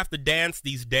all have to dance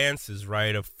these dances,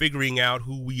 right, of figuring out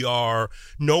who we are.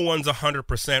 No one's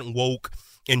 100% woke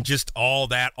and just all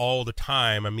that all the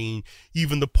time. I mean,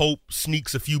 even the Pope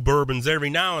sneaks a few bourbons every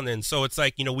now and then. So it's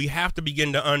like, we have to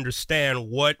begin to understand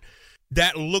what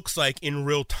that looks like in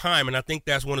real time. And I think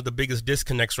that's one of the biggest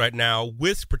disconnects right now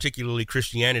with particularly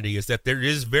Christianity is that there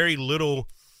is very little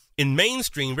in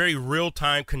mainstream, very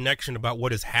real-time connection about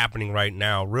what is happening right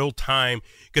now, real-time,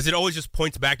 because it always just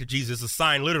points back to Jesus. A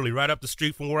sign literally right up the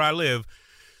street from where I live,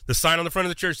 the sign on the front of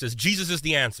the church says, Jesus is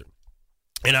the answer.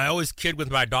 And I always kid with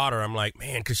my daughter. I'm like,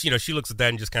 man, because, she looks at that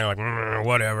and just kind of like,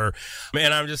 whatever.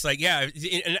 Man, I'm just like, yeah.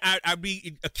 And I'd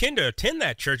be akin to attend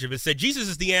that church if it said, Jesus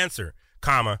is the answer,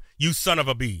 comma, you son of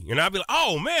a bee. And I'd be like,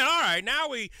 oh man, all right, now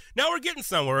we're getting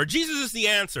somewhere. Or Jesus is the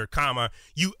answer, comma,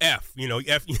 you F,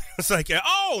 F. It's like,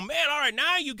 oh man, all right,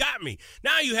 now you got me.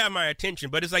 Now you have my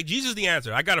attention. But it's like, Jesus is the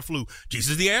answer. I got a flu.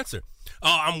 Jesus is the answer.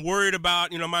 Oh, I'm worried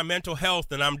about, my mental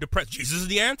health and I'm depressed. Jesus is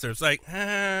the answer. It's like,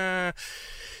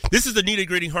 this is the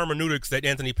nitty-gritty hermeneutics that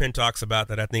Anthony Penn talks about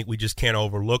that I think we just can't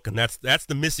overlook. And that's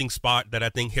the missing spot that I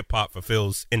think hip-hop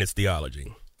fulfills in its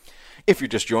theology. If you're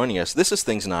just joining us, this is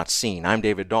Things Not Seen. I'm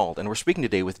David Dault, and we're speaking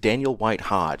today with Daniel White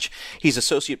Hodge. He's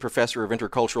Associate Professor of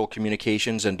Intercultural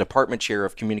Communications and Department Chair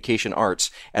of Communication Arts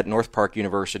at North Park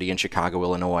University in Chicago,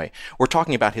 Illinois. We're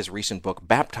talking about his recent book,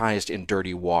 Baptized in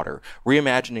Dirty Water,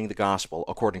 Reimagining the Gospel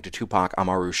According to Tupac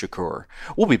Amaru Shakur.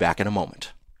 We'll be back in a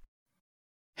moment.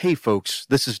 Hey folks,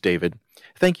 this is David.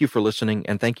 Thank you for listening,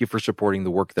 and thank you for supporting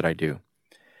the work that I do.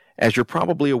 As you're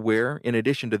probably aware, in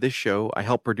addition to this show, I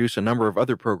help produce a number of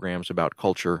other programs about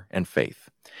culture and faith.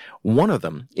 One of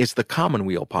them is the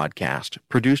Commonweal podcast,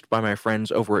 produced by my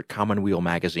friends over at Commonweal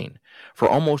Magazine. For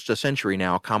almost a century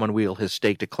now, Commonweal has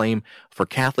staked a claim for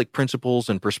Catholic principles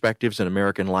and perspectives in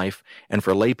American life and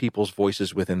for lay people's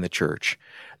voices within the church.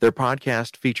 Their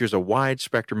podcast features a wide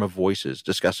spectrum of voices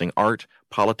discussing art,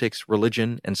 politics,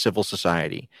 religion, and civil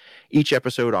society. Each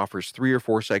episode offers 3 or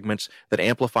 4 segments that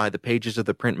amplify the pages of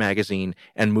the print magazine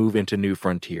and move into new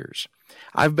frontiers.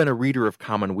 I've been a reader of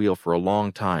Commonweal for a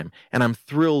long time, and I'm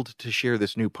thrilled to share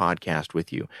this new podcast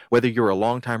with you, whether you're a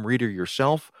longtime reader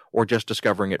yourself or just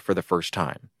discovering it for the first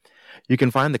time. You can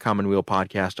find the Commonweal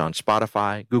podcast on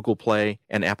Spotify, Google Play,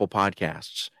 and Apple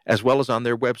Podcasts, as well as on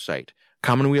their website,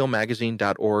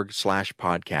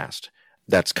 commonwealmagazine.org/podcast.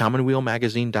 That's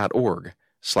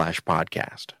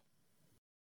commonwealmagazine.org/podcast.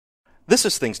 This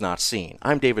is Things Not Seen.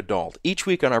 I'm David Dault. Each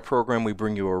week on our program, we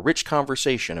bring you a rich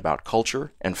conversation about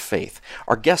culture and faith.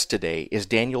 Our guest today is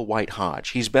Daniel White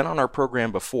Hodge. He's been on our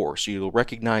program before, so you'll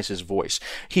recognize his voice.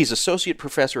 He's Associate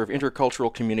Professor of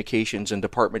Intercultural Communications and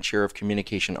Department Chair of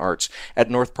Communication Arts at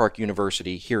North Park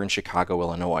University here in Chicago,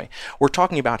 Illinois. We're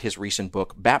talking about his recent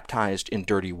book, Baptized in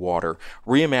Dirty Water,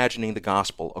 Reimagining the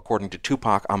Gospel According to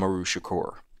Tupac Amaru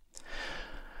Shakur.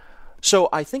 So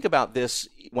I think about this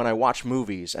when I watch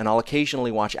movies, and I'll occasionally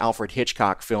watch Alfred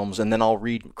Hitchcock films, and then I'll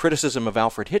read criticism of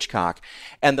Alfred Hitchcock,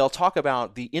 and they'll talk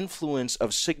about the influence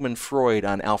of Sigmund Freud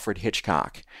on Alfred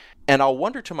Hitchcock. And I'll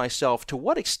wonder to myself, to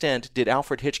what extent did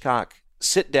Alfred Hitchcock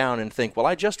sit down and think, well,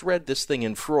 I just read this thing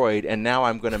in Freud, and now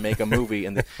I'm going to make a movie.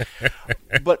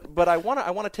 But I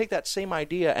want to take that same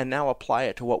idea and now apply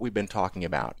it to what we've been talking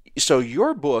about. So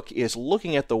your book is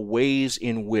looking at the ways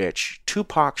in which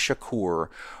Tupac Shakur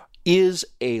is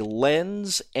a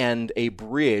lens and a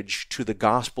bridge to the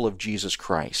gospel of Jesus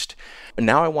Christ. And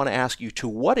now I want to ask you, to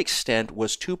what extent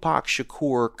was Tupac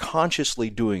Shakur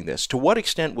consciously doing this? To what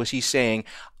extent was he saying,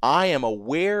 I am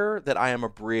aware that I am a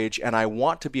bridge and I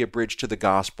want to be a bridge to the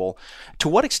gospel? To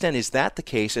what extent is that the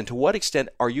case? And to what extent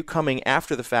are you coming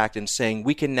after the fact and saying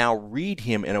we can now read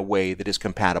him in a way that is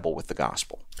compatible with the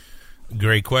gospel?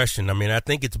 Great question. I mean, I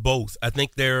think it's both. I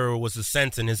think there was a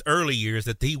sense in his early years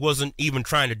that he wasn't even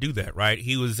trying to do that, right?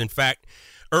 He was, in fact,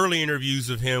 early interviews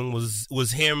of him was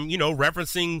him,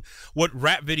 referencing what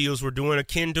rap videos were doing,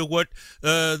 akin to what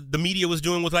the media was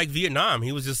doing with, like, Vietnam.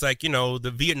 He was just like,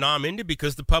 the Vietnam ended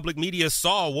because the public media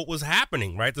saw what was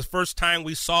happening, right? The first time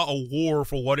we saw a war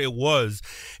for what it was,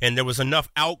 and there was enough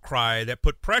outcry that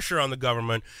put pressure on the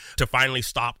government to finally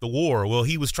stop the war. Well,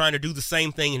 he was trying to do the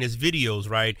same thing in his videos,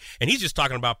 right? And he's just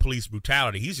talking about police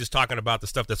brutality. He's just talking about the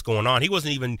stuff that's going on. He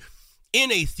wasn't even in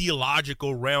a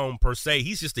theological realm per se.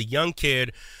 He's just a young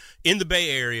kid in the Bay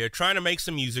Area trying to make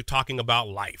some music talking about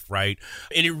life, right?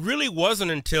 And it really wasn't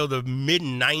until the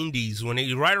mid-90s,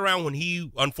 right around when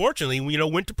he, unfortunately,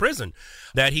 went to prison,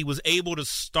 that he was able to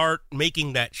start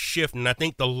making that shift. And I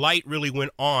think the light really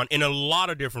went on in a lot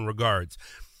of different regards.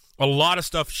 A lot of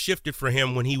stuff shifted for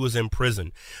him when he was in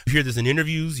prison. You hear this in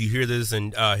interviews, you hear this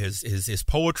in his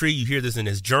poetry, you hear this in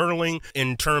his journaling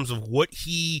in terms of what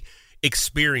he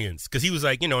experience, because he was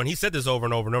like, and he said this over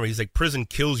and over and over, he's like, prison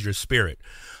kills your spirit.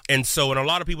 And so, and a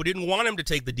lot of people didn't want him to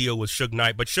take the deal with Suge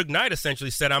Knight, but Suge Knight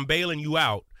essentially said, I'm bailing you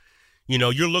out.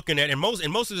 You're looking at, and most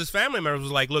of his family members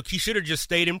was like, look, he should have just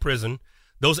stayed in prison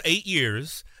those 8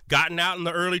 years, gotten out in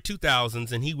the early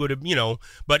 2000s, and he would have,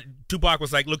 but Tupac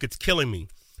was like, look, it's killing me.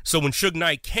 So when Suge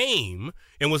Knight came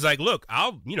and was like, look,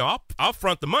 I'll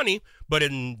front the money, but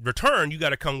in return, you got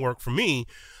to come work for me.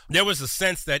 There was a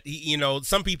sense that,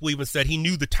 some people even said he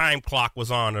knew the time clock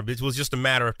was on. It was just a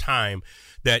matter of time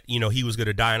that, he was going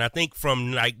to die. And I think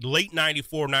from like late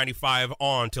 94, 95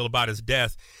 on till about his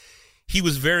death, he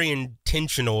was very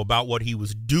intentional about what he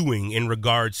was doing in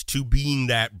regards to being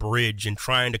that bridge and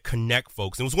trying to connect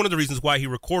folks. And it was one of the reasons why he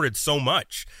recorded so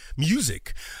much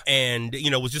music and,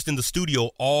 was just in the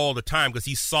studio all the time, because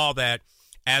he saw that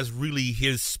as really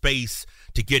his space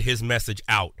to get his message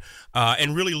out,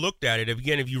 and really looked at it.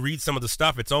 Again, if you read some of the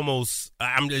stuff, it's almost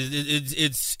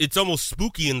it's almost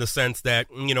spooky in the sense that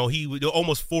he would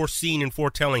almost foreseen and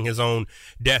foretelling his own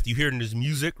death. You hear it in his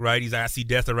music, right? He's, I see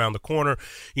death around the corner.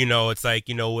 It's like,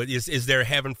 is there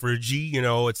heaven for a G?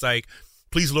 It's like,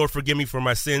 please, Lord, forgive me for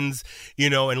my sins,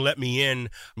 and let me in.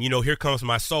 Here comes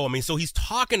my soul. I mean, so he's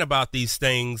talking about these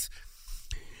things.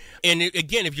 And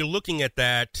again, if you're looking at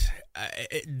that,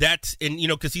 that's, and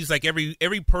because he's like,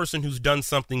 every person who's done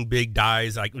something big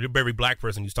dies. Like every black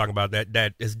person he's talking about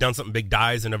that has done something big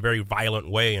dies in a very violent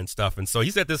way and stuff. And so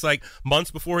he said this like months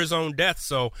before his own death.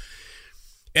 So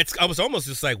I was almost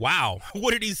just like, wow,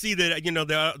 what did he see that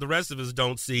the rest of us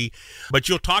don't see? But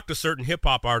you'll talk to certain hip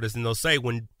hop artists and they'll say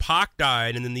when Pac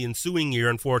died, and then the ensuing year,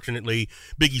 unfortunately,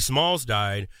 Biggie Smalls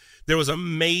died, there was a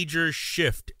major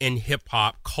shift in hip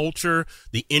hop culture,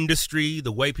 the industry,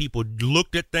 the way people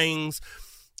looked at things.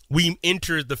 We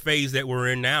entered the phase that we're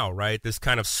in now, right? This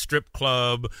kind of strip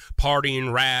club,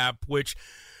 partying rap, which,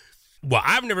 well,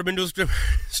 I've never been to a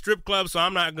strip club, so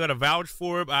I'm not going to vouch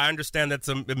for it. I understand that's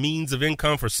a means of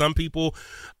income for some people,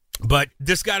 but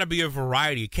there's got to be a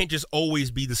variety. It can't just always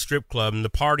be the strip club and the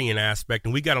partying aspect,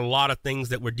 and we got a lot of things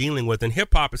that we're dealing with, and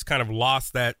hip-hop has kind of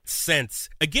lost that sense.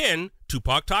 Again,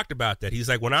 Tupac talked about that. He's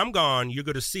like, when I'm gone, you're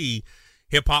going to see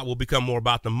hip-hop will become more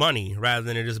about the money rather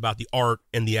than it is about the art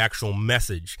and the actual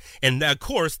message. And, of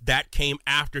course, that came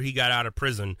after he got out of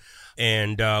prison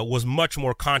and was much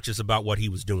more conscious about what he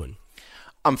was doing.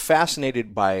 I'm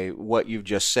fascinated by what you've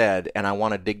just said, and I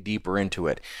want to dig deeper into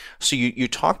it. So you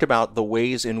talked about the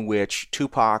ways in which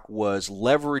Tupac was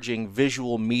leveraging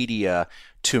visual media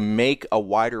to make a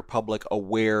wider public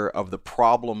aware of the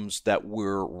problems that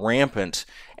were rampant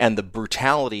and the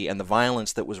brutality and the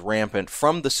violence that was rampant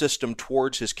from the system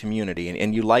towards his community,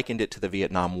 and you likened it to the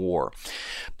Vietnam War.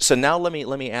 So now let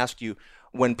me ask you,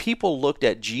 when people looked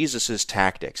at Jesus's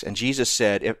tactics, and Jesus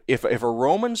said, if a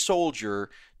Roman soldier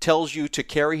tells you to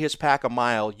carry his pack a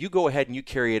mile, you go ahead and you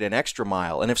carry it an extra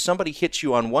mile. And if somebody hits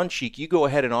you on one cheek, you go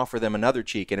ahead and offer them another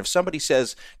cheek. And if somebody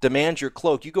says, demand your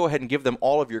cloak, you go ahead and give them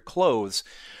all of your clothes.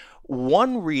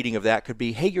 one reading of that could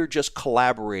be, hey, you're just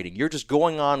collaborating. You're just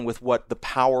going on with what the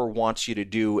power wants you to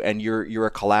do, and you're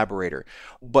a collaborator.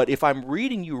 But if I'm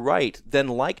reading you right, then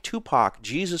like Tupac,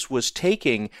 Jesus was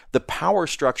taking the power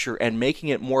structure and making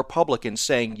it more public and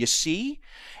saying, you see?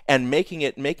 And making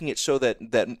it so that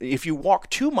if you walk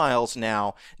 2 miles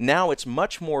now it's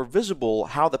much more visible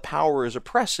how the power is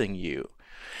oppressing you.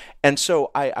 And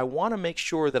so I want to make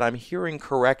sure that I'm hearing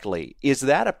correctly. Is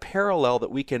that a parallel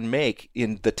that we can make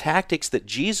in the tactics that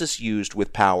Jesus used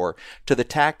with power to the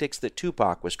tactics that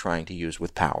Tupac was trying to use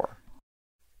with power?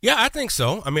 Yeah, I think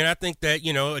so. I mean, I think that,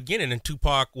 again, and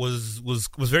Tupac was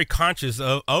very conscious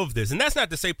of this. And that's not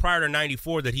to say prior to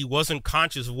 94 that he wasn't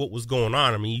conscious of what was going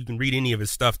on. I mean, you can read any of his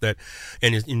stuff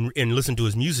and listen to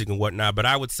his music and whatnot. But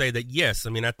I would say that, yes, I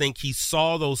mean, I think he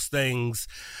saw those things,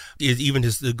 even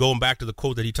just going back to the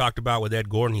quote that he talked about with Ed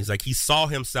Gordon. He's like, he saw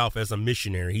himself as a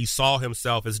missionary. He saw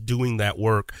himself as doing that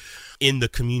work in the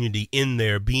community, in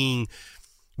there, being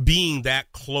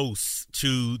that close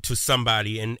to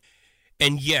somebody.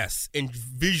 And yes, and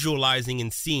visualizing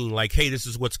and seeing like, hey, this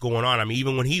is what's going on. I mean,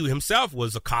 even when he himself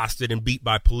was accosted and beat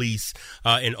by police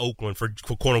in Oakland for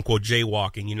quote unquote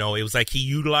jaywalking, it was like he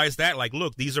utilized that. Like,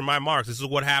 look, these are my marks. This is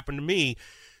what happened to me.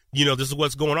 This is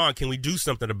what's going on. Can we do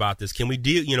something about this? Can we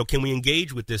deal? Can we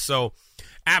engage with this? So,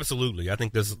 absolutely, I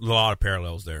think there's a lot of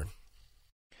parallels there.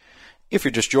 If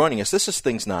you're just joining us, this is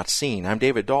Things Not Seen. I'm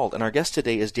David Dault, and our guest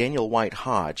today is Daniel White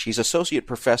Hodge. He's Associate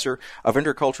Professor of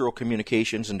Intercultural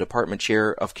Communications and Department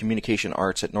Chair of Communication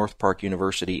Arts at North Park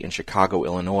University in Chicago,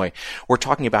 Illinois. We're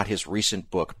talking about his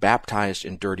recent book, Baptized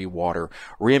in Dirty Water,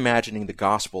 Reimagining the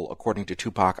Gospel According to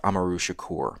Tupac Amaru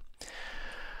Shakur.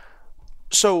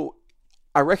 So,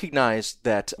 I recognize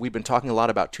that we've been talking a lot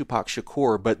about Tupac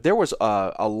Shakur, but there was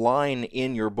a line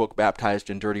in your book, Baptized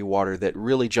in Dirty Water, that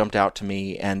really jumped out to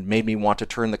me and made me want to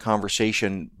turn the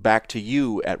conversation back to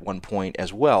you at one point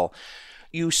as well.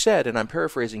 You said, and I'm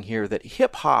paraphrasing here, that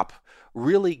hip-hop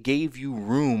really gave you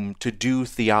room to do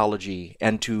theology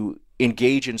and to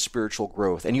engage in spiritual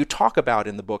growth. And you talk about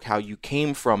in the book how you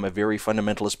came from a very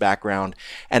fundamentalist background,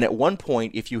 and at one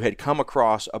point, if you had come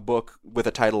across a book with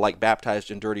a title like Baptized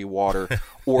in Dirty Water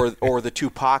or the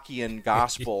Tupacian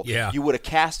Gospel, you would have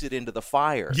cast it into the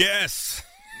fire. Yes.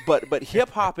 But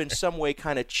hip-hop in some way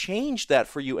kind of changed that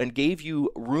for you and gave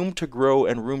you room to grow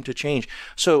and room to change.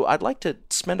 So I'd like to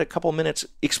spend a couple minutes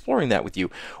exploring that with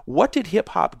you. What did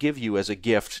hip-hop give you as a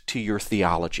gift to your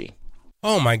theology?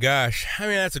 Oh, my gosh. I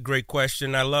mean, that's a great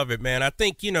question. I love it, man. I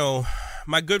think,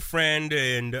 my good friend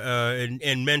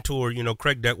and mentor,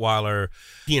 Craig Detweiler,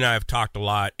 he and I have talked a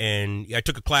lot. And I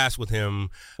took a class with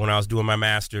him when I was doing my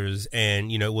master's.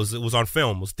 And, it was on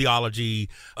film. It was theology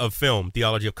of film,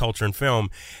 theology of culture and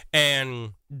film.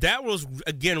 And that was,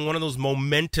 again, one of those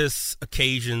momentous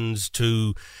occasions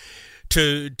to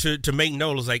make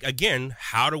note. It's like, again,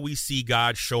 how do we see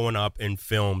God showing up in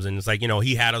films? And it's like,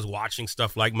 he had us watching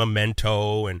stuff like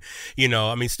Memento and,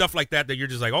 stuff like that you're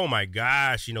just like, oh my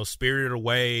gosh, Spirited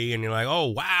Away. And you're like, oh,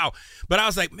 wow. But I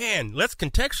was like, man, let's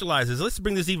contextualize this. Let's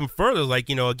bring this even further. Like,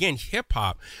 again, hip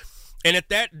hop. And at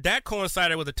that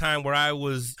coincided with a time where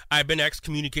I'd been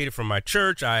excommunicated from my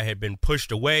church. I had been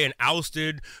pushed away and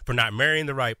ousted for not marrying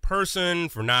the right person,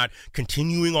 for not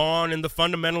continuing on in the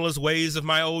fundamentalist ways of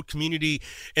my old community.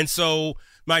 And so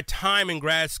my time in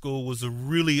grad school was a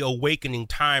really awakening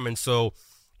time. And so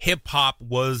hip hop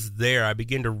was there. I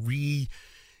began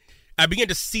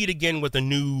to see it again with a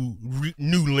new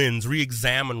lens,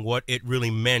 re-examine what it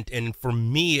really meant. And for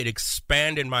me, it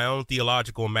expanded my own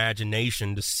theological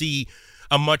imagination to see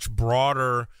a much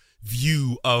broader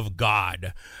view of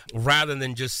God rather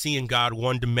than just seeing God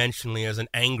one-dimensionally as an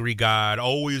angry God,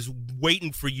 always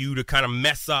waiting for you to kind of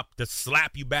mess up, to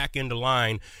slap you back into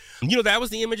line. That was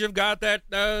the image of God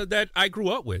that I grew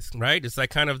up with, right? It's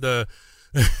like kind of the...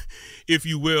 if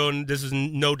you will, and this is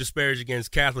no disparage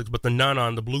against Catholics, but the nun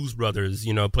on the Blues Brothers,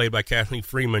 played by Kathleen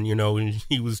Freeman, and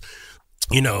he was,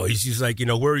 she's like,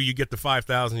 where do you get the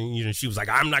 5,000? She was like,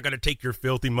 I'm not going to take your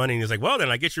filthy money. And he's like, well, then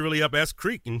I guess you're really up S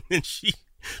Creek. And then she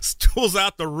stools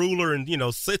out the ruler and,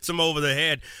 sits him over the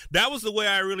head. That was the way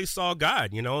I really saw God.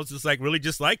 It's just like really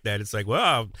just like that. It's like,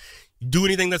 well, do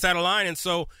anything that's out of line. And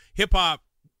so hip hop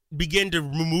began to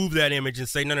remove that image and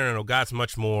say, no, God's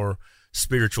much more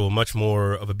spiritual, much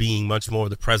more of a being, much more of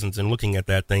the presence, and looking at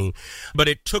that thing. But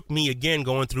it took me, again,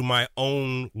 going through my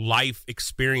own life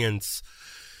experience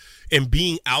and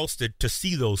being ousted to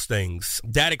see those things.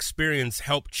 That experience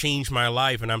helped change my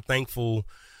life, and I'm thankful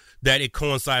that it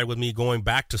coincided with me going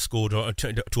back to school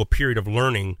to a period of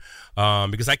learning,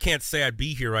 because I can't say I'd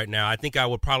be here right now. I think I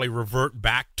would probably revert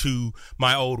back to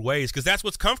my old ways because that's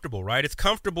what's comfortable, right? It's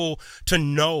comfortable to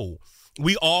know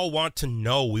we all want to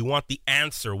know. We want the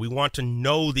answer. We want to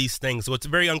know these things. So it's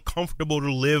very uncomfortable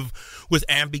to live with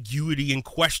ambiguity and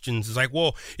questions. It's like,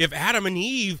 well, if Adam and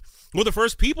Eve were the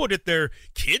first people, did their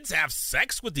kids have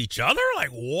sex with each other? Like,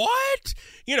 what?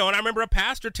 And I remember a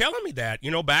pastor telling me that,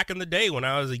 back in the day when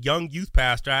I was a young youth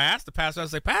pastor. I asked the pastor, I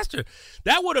was like, Pastor,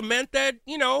 that would have meant that,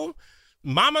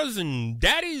 mamas and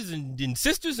daddies and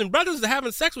sisters and brothers are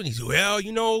having sex with. He said,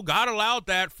 well, God allowed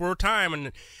that for a time.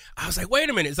 And I was like, wait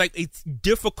a minute. It's like, it's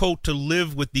difficult to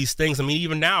live with these things. I mean,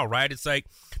 even now, right? It's like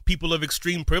people of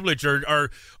extreme privilege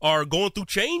are going through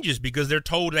changes because they're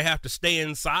told they have to stay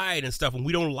inside and stuff. And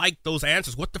we don't like those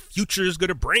answers, what the future is going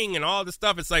to bring and all this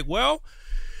stuff. It's like, well,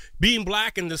 being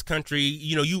black in this country,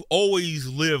 you always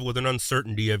live with an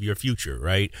uncertainty of your future,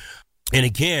 right? And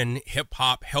again, hip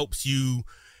hop helps you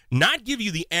not give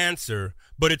you the answer,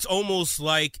 but it's almost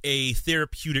like a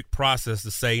therapeutic process to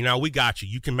say, now we got you.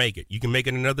 You can make it. You can make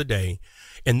it another day.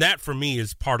 And that for me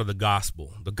is part of the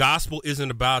gospel. The gospel isn't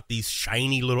about these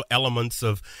shiny little elements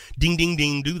of ding, ding,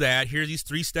 ding, do that. Here's these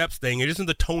 3 steps thing. It isn't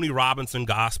the Tony Robinson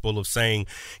gospel of saying,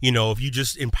 if you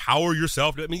just empower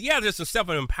yourself. I mean, yeah, there's some stuff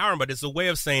of empowerment, but it's a way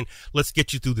of saying, let's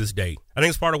get you through this day. I think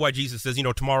it's part of why Jesus says,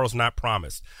 tomorrow's not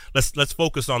promised. Let's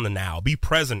focus on the now. Be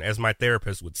present, as my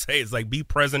therapist would say. It's like, be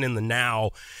present in the now.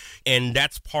 And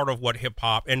that's part of what hip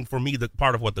hop, and for me, the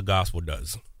part of what the gospel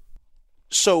does.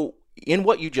 So in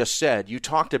what you just said, you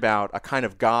talked about a kind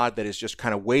of God that is just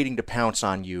kind of waiting to pounce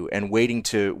on you and waiting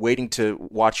to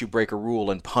watch you break a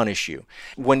rule and punish you.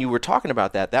 When you were talking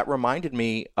about that, that reminded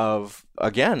me of,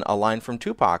 again, a line from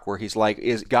Tupac where he's like,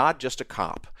 is God just a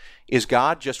cop? Is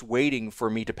God just waiting for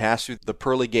me to pass through the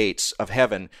pearly gates of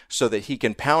heaven so that he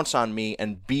can pounce on me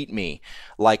and beat me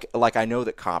like I know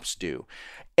that cops do?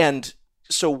 And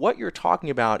so what you're talking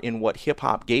about in what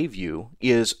hip-hop gave you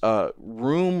is a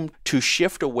room to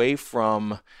shift away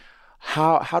from,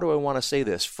 how do I want to say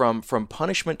this, from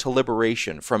punishment to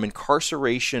liberation, from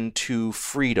incarceration to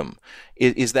freedom.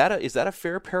 Is that a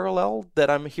fair parallel that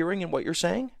I'm hearing in what you're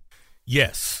saying?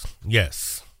 Yes,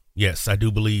 I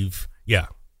do believe, yeah.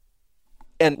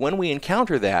 And when we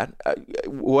encounter that,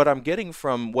 what I'm getting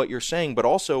from what you're saying, but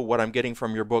also what I'm getting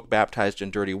from your book, Baptized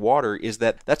in Dirty Water, is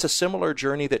that that's a similar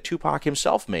journey that Tupac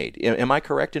himself made. Am I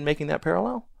correct in making that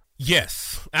parallel?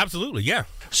 Yes, absolutely, yeah.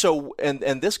 So,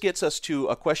 and this gets us to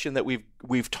a question that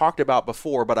we've talked about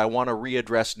before, but I want to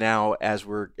readdress now as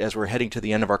we're heading to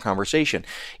the end of our conversation.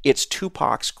 It's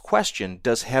Tupac's question: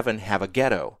 does heaven have a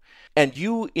ghetto? And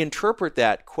you interpret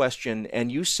that question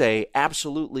and you say,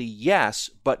 absolutely yes,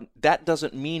 but that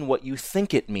doesn't mean what you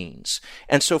think it means.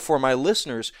 And so for my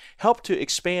listeners, help to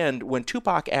expand when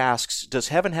Tupac asks, does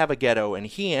heaven have a ghetto? And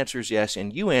he answers yes,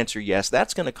 and you answer yes.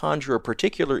 That's going to conjure a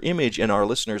particular image in our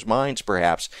listeners' minds,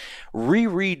 perhaps.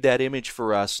 Reread that image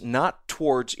for us, not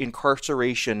towards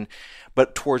incarceration,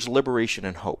 but towards liberation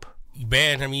and hope.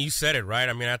 Man, I mean, you said it, right?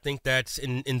 I mean, I think that's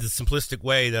in the simplistic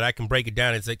way that I can break it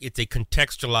down. It's like it's a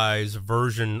contextualized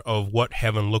version of what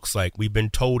heaven looks like. We've been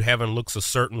told heaven looks a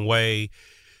certain way.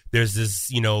 There's this,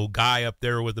 guy up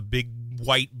there with a big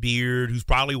white beard who's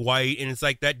probably white, and it's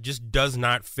like that just does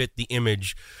not fit the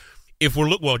image. If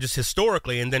we're just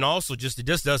historically, and then also it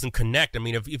just doesn't connect. I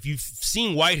mean, if you've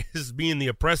seen white as being the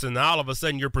oppressor, and all of a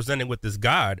sudden you're presented with this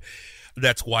God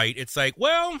that's white, it's like,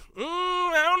 well,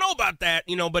 I don't know about that,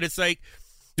 but it's like,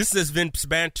 this is Vince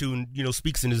Bantu,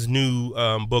 speaks in his new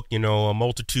book, A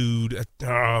Multitude.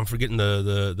 I'm forgetting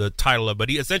the title of it, but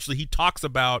he talks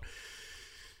about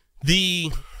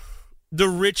the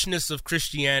richness of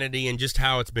Christianity and just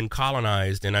how it's been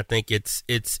colonized. And I think it's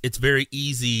very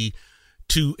easy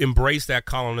to embrace that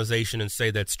colonization and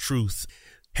say that's truth.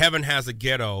 Heaven Has a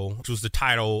Ghetto, which was the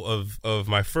title of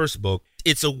my first book.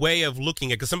 It's a way of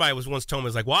looking at, because somebody was once told me,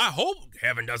 it's like, well, I hope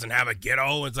heaven doesn't have a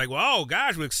ghetto. It's like, well, oh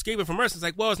gosh, we're escaping from Earth. It's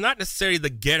like, well, it's not necessarily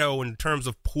the ghetto in terms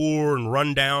of poor and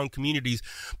rundown communities,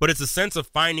 but it's a sense of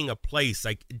finding a place.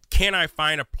 Like, can I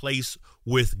find a place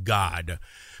with God?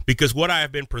 Because what I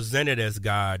have been presented as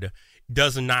God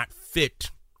does not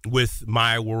fit with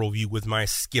my worldview, with my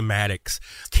schematics.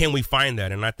 Can we find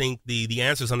that? And I think the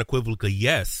answer is unequivocally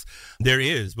yes, there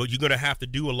is. But you're going to have to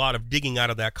do a lot of digging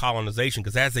out of that colonization,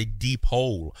 because that's a deep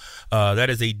hole. That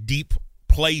is a deep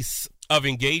place of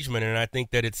engagement. And I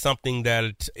think that it's something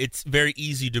that it's very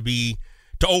easy to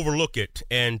overlook it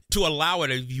and to allow it,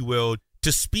 if you will,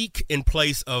 to speak in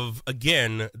place of,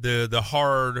 again, the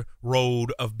hard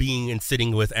road of being and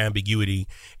sitting with ambiguity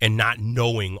and not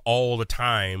knowing all the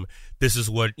time this is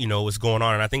what, is going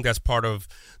on. And I think that's part of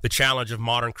the challenge of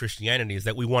modern Christianity, is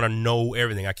that we want to know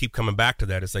everything. I keep coming back to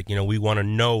that. It's like, we want to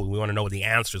know the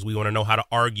answers. We want to know how to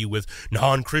argue with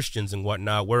non-Christians and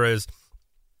whatnot. Whereas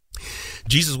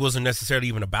Jesus wasn't necessarily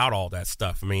even about all that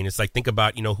stuff. I mean, it's like, think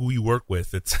about, who you work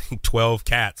with. It's like 12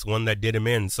 cats, one that did him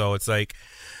in. So it's like,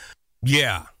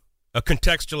 yeah, a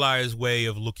contextualized way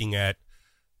of looking at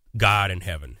God and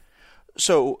heaven.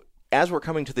 So as we're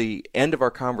coming to the end of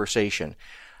our conversation,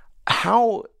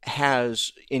 how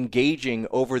has engaging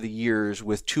over the years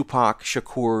with Tupac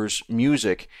Shakur's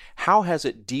music, how has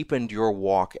it deepened your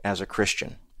walk as a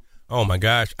Christian? Oh my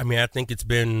gosh. I mean, I think it's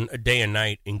been a day and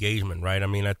night engagement, right? I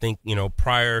mean, I think,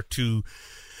 prior to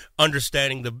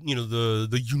understanding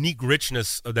the unique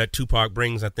richness that Tupac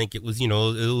brings, I think it was, it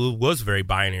was very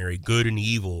binary, good and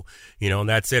evil, and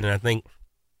that's it. And I think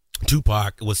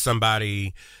Tupac was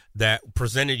somebody that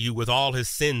presented you with all his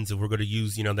sins, if we're going to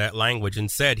use, that language,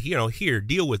 and said, here,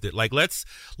 deal with it. Like, let's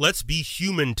be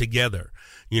human together.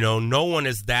 No one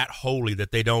is that holy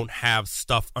that they don't have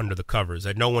stuff under the covers,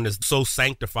 that no one is so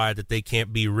sanctified that they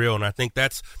can't be real. And I think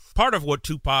that's part of what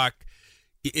Tupac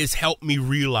is helped me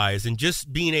realize, and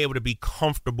just being able to be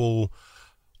comfortable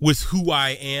with who I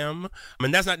am. I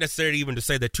mean, that's not necessarily even to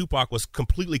say that Tupac was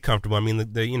completely comfortable. I mean,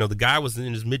 the guy was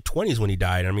in his mid-20s when he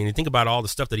died. I mean, you think about all the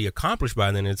stuff that he accomplished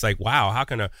by then, and it's like, wow, how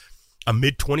can a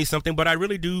mid-20-something? But I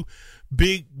really do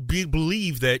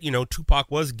believe that,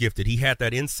 Tupac was gifted. He had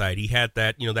that insight. He had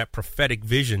that, that prophetic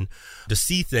vision to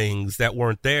see things that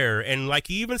weren't there. And like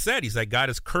he even said, he's like, God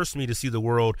has cursed me to see the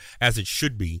world as it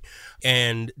should be.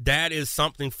 And that is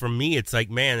something for me. It's like,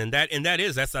 man, I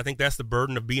think that's the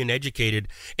burden of being educated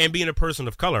and being a person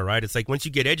of color, right? It's like, once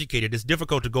you get educated, it's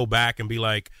difficult to go back and be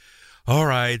like, all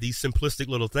right, these simplistic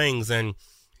little things. And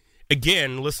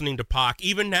again, listening to Pac,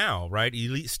 even now, right?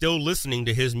 Still listening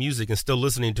to his music and still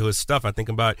listening to his stuff. I think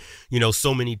about,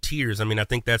 So Many Tears. I mean, I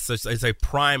think that's a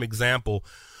prime example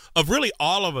of really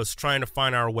all of us trying to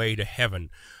find our way to heaven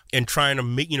and trying to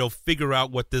make, figure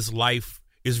out what this life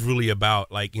is really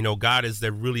about. Like, God, is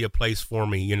there really a place for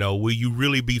me? Will you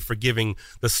really be forgiving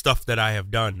the stuff that I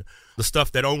have done, the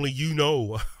stuff that only you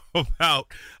know about?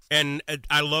 And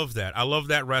I love that. I love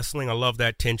that wrestling. I love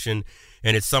that tension.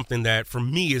 And it's something that, for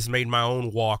me, has made my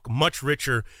own walk much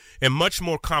richer and much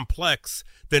more complex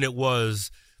than it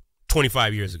was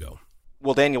 25 years ago.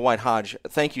 Well, Daniel White Hodge,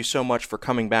 thank you so much for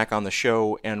coming back on the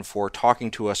show and for talking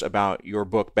to us about your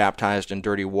book, Baptized in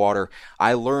Dirty Water.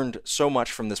 I learned so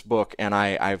much from this book, and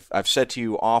I've said to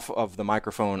you off of the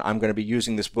microphone, I'm going to be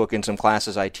using this book in some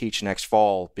classes I teach next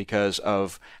fall because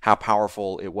of how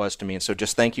powerful it was to me. And so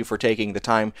just thank you for taking the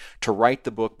time to write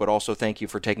the book, but also thank you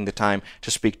for taking the time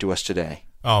to speak to us today.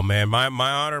 Oh man, my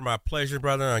honor, my pleasure,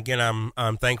 brother. Again,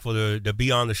 I'm thankful to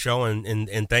be on the show,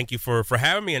 and thank you for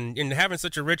having me and having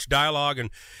such a rich dialogue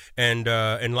and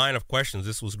line of questions.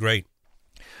 This was great.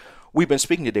 We've been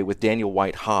speaking today with Daniel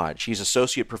White Hodge. He's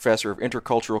Associate Professor of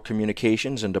Intercultural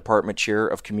Communications and Department Chair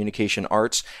of Communication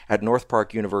Arts at North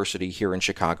Park University here in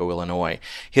Chicago, Illinois.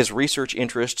 His research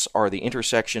interests are the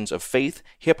intersections of faith,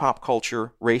 hip-hop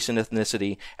culture, race and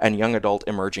ethnicity, and young adult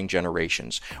emerging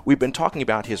generations. We've been talking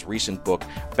about his recent book,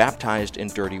 Baptized in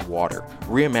Dirty Water,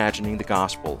 Reimagining the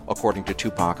Gospel According to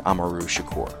Tupac Amaru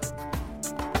Shakur.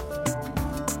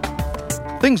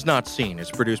 Things Not Seen is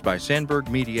produced by Sandberg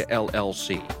Media,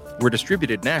 LLC. We're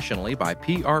distributed nationally by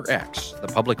PRX, the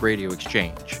Public Radio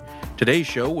Exchange. Today's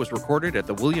show was recorded at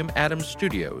the William Adams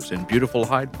Studios in beautiful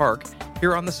Hyde Park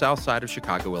here on the south side of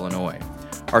Chicago, Illinois.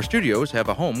 Our studios have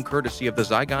a home courtesy of the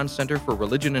Zygon Center for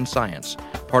Religion and Science,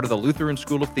 part of the Lutheran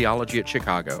School of Theology at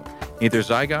Chicago. Neither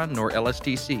Zygon nor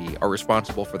LSTC are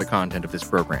responsible for the content of this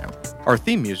program. Our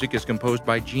theme music is composed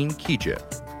by Gene Kija.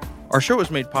 Our show is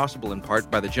made possible in part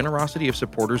by the generosity of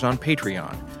supporters on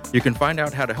Patreon. You can find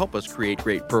out how to help us create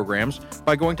great programs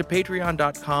by going to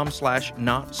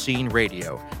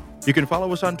patreon.com/NotSeenRadio. You can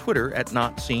follow us on Twitter at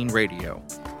NotSeenRadio.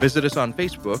 Visit us on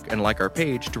Facebook and like our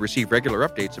page to receive regular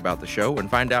updates about the show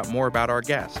and find out more about our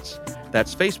guests.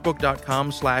 That's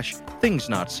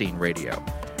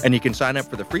facebook.com/ThingsNotSeenRadio. And you can sign up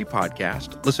for the free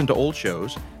podcast, listen to old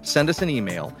shows, send us an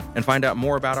email, and find out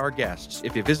more about our guests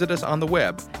if you visit us on the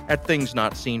web at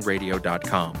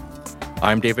thingsnotseenradio.com.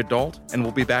 I'm David Dalt, and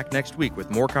we'll be back next week with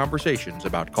more conversations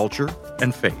about culture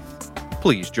and faith.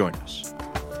 Please join us.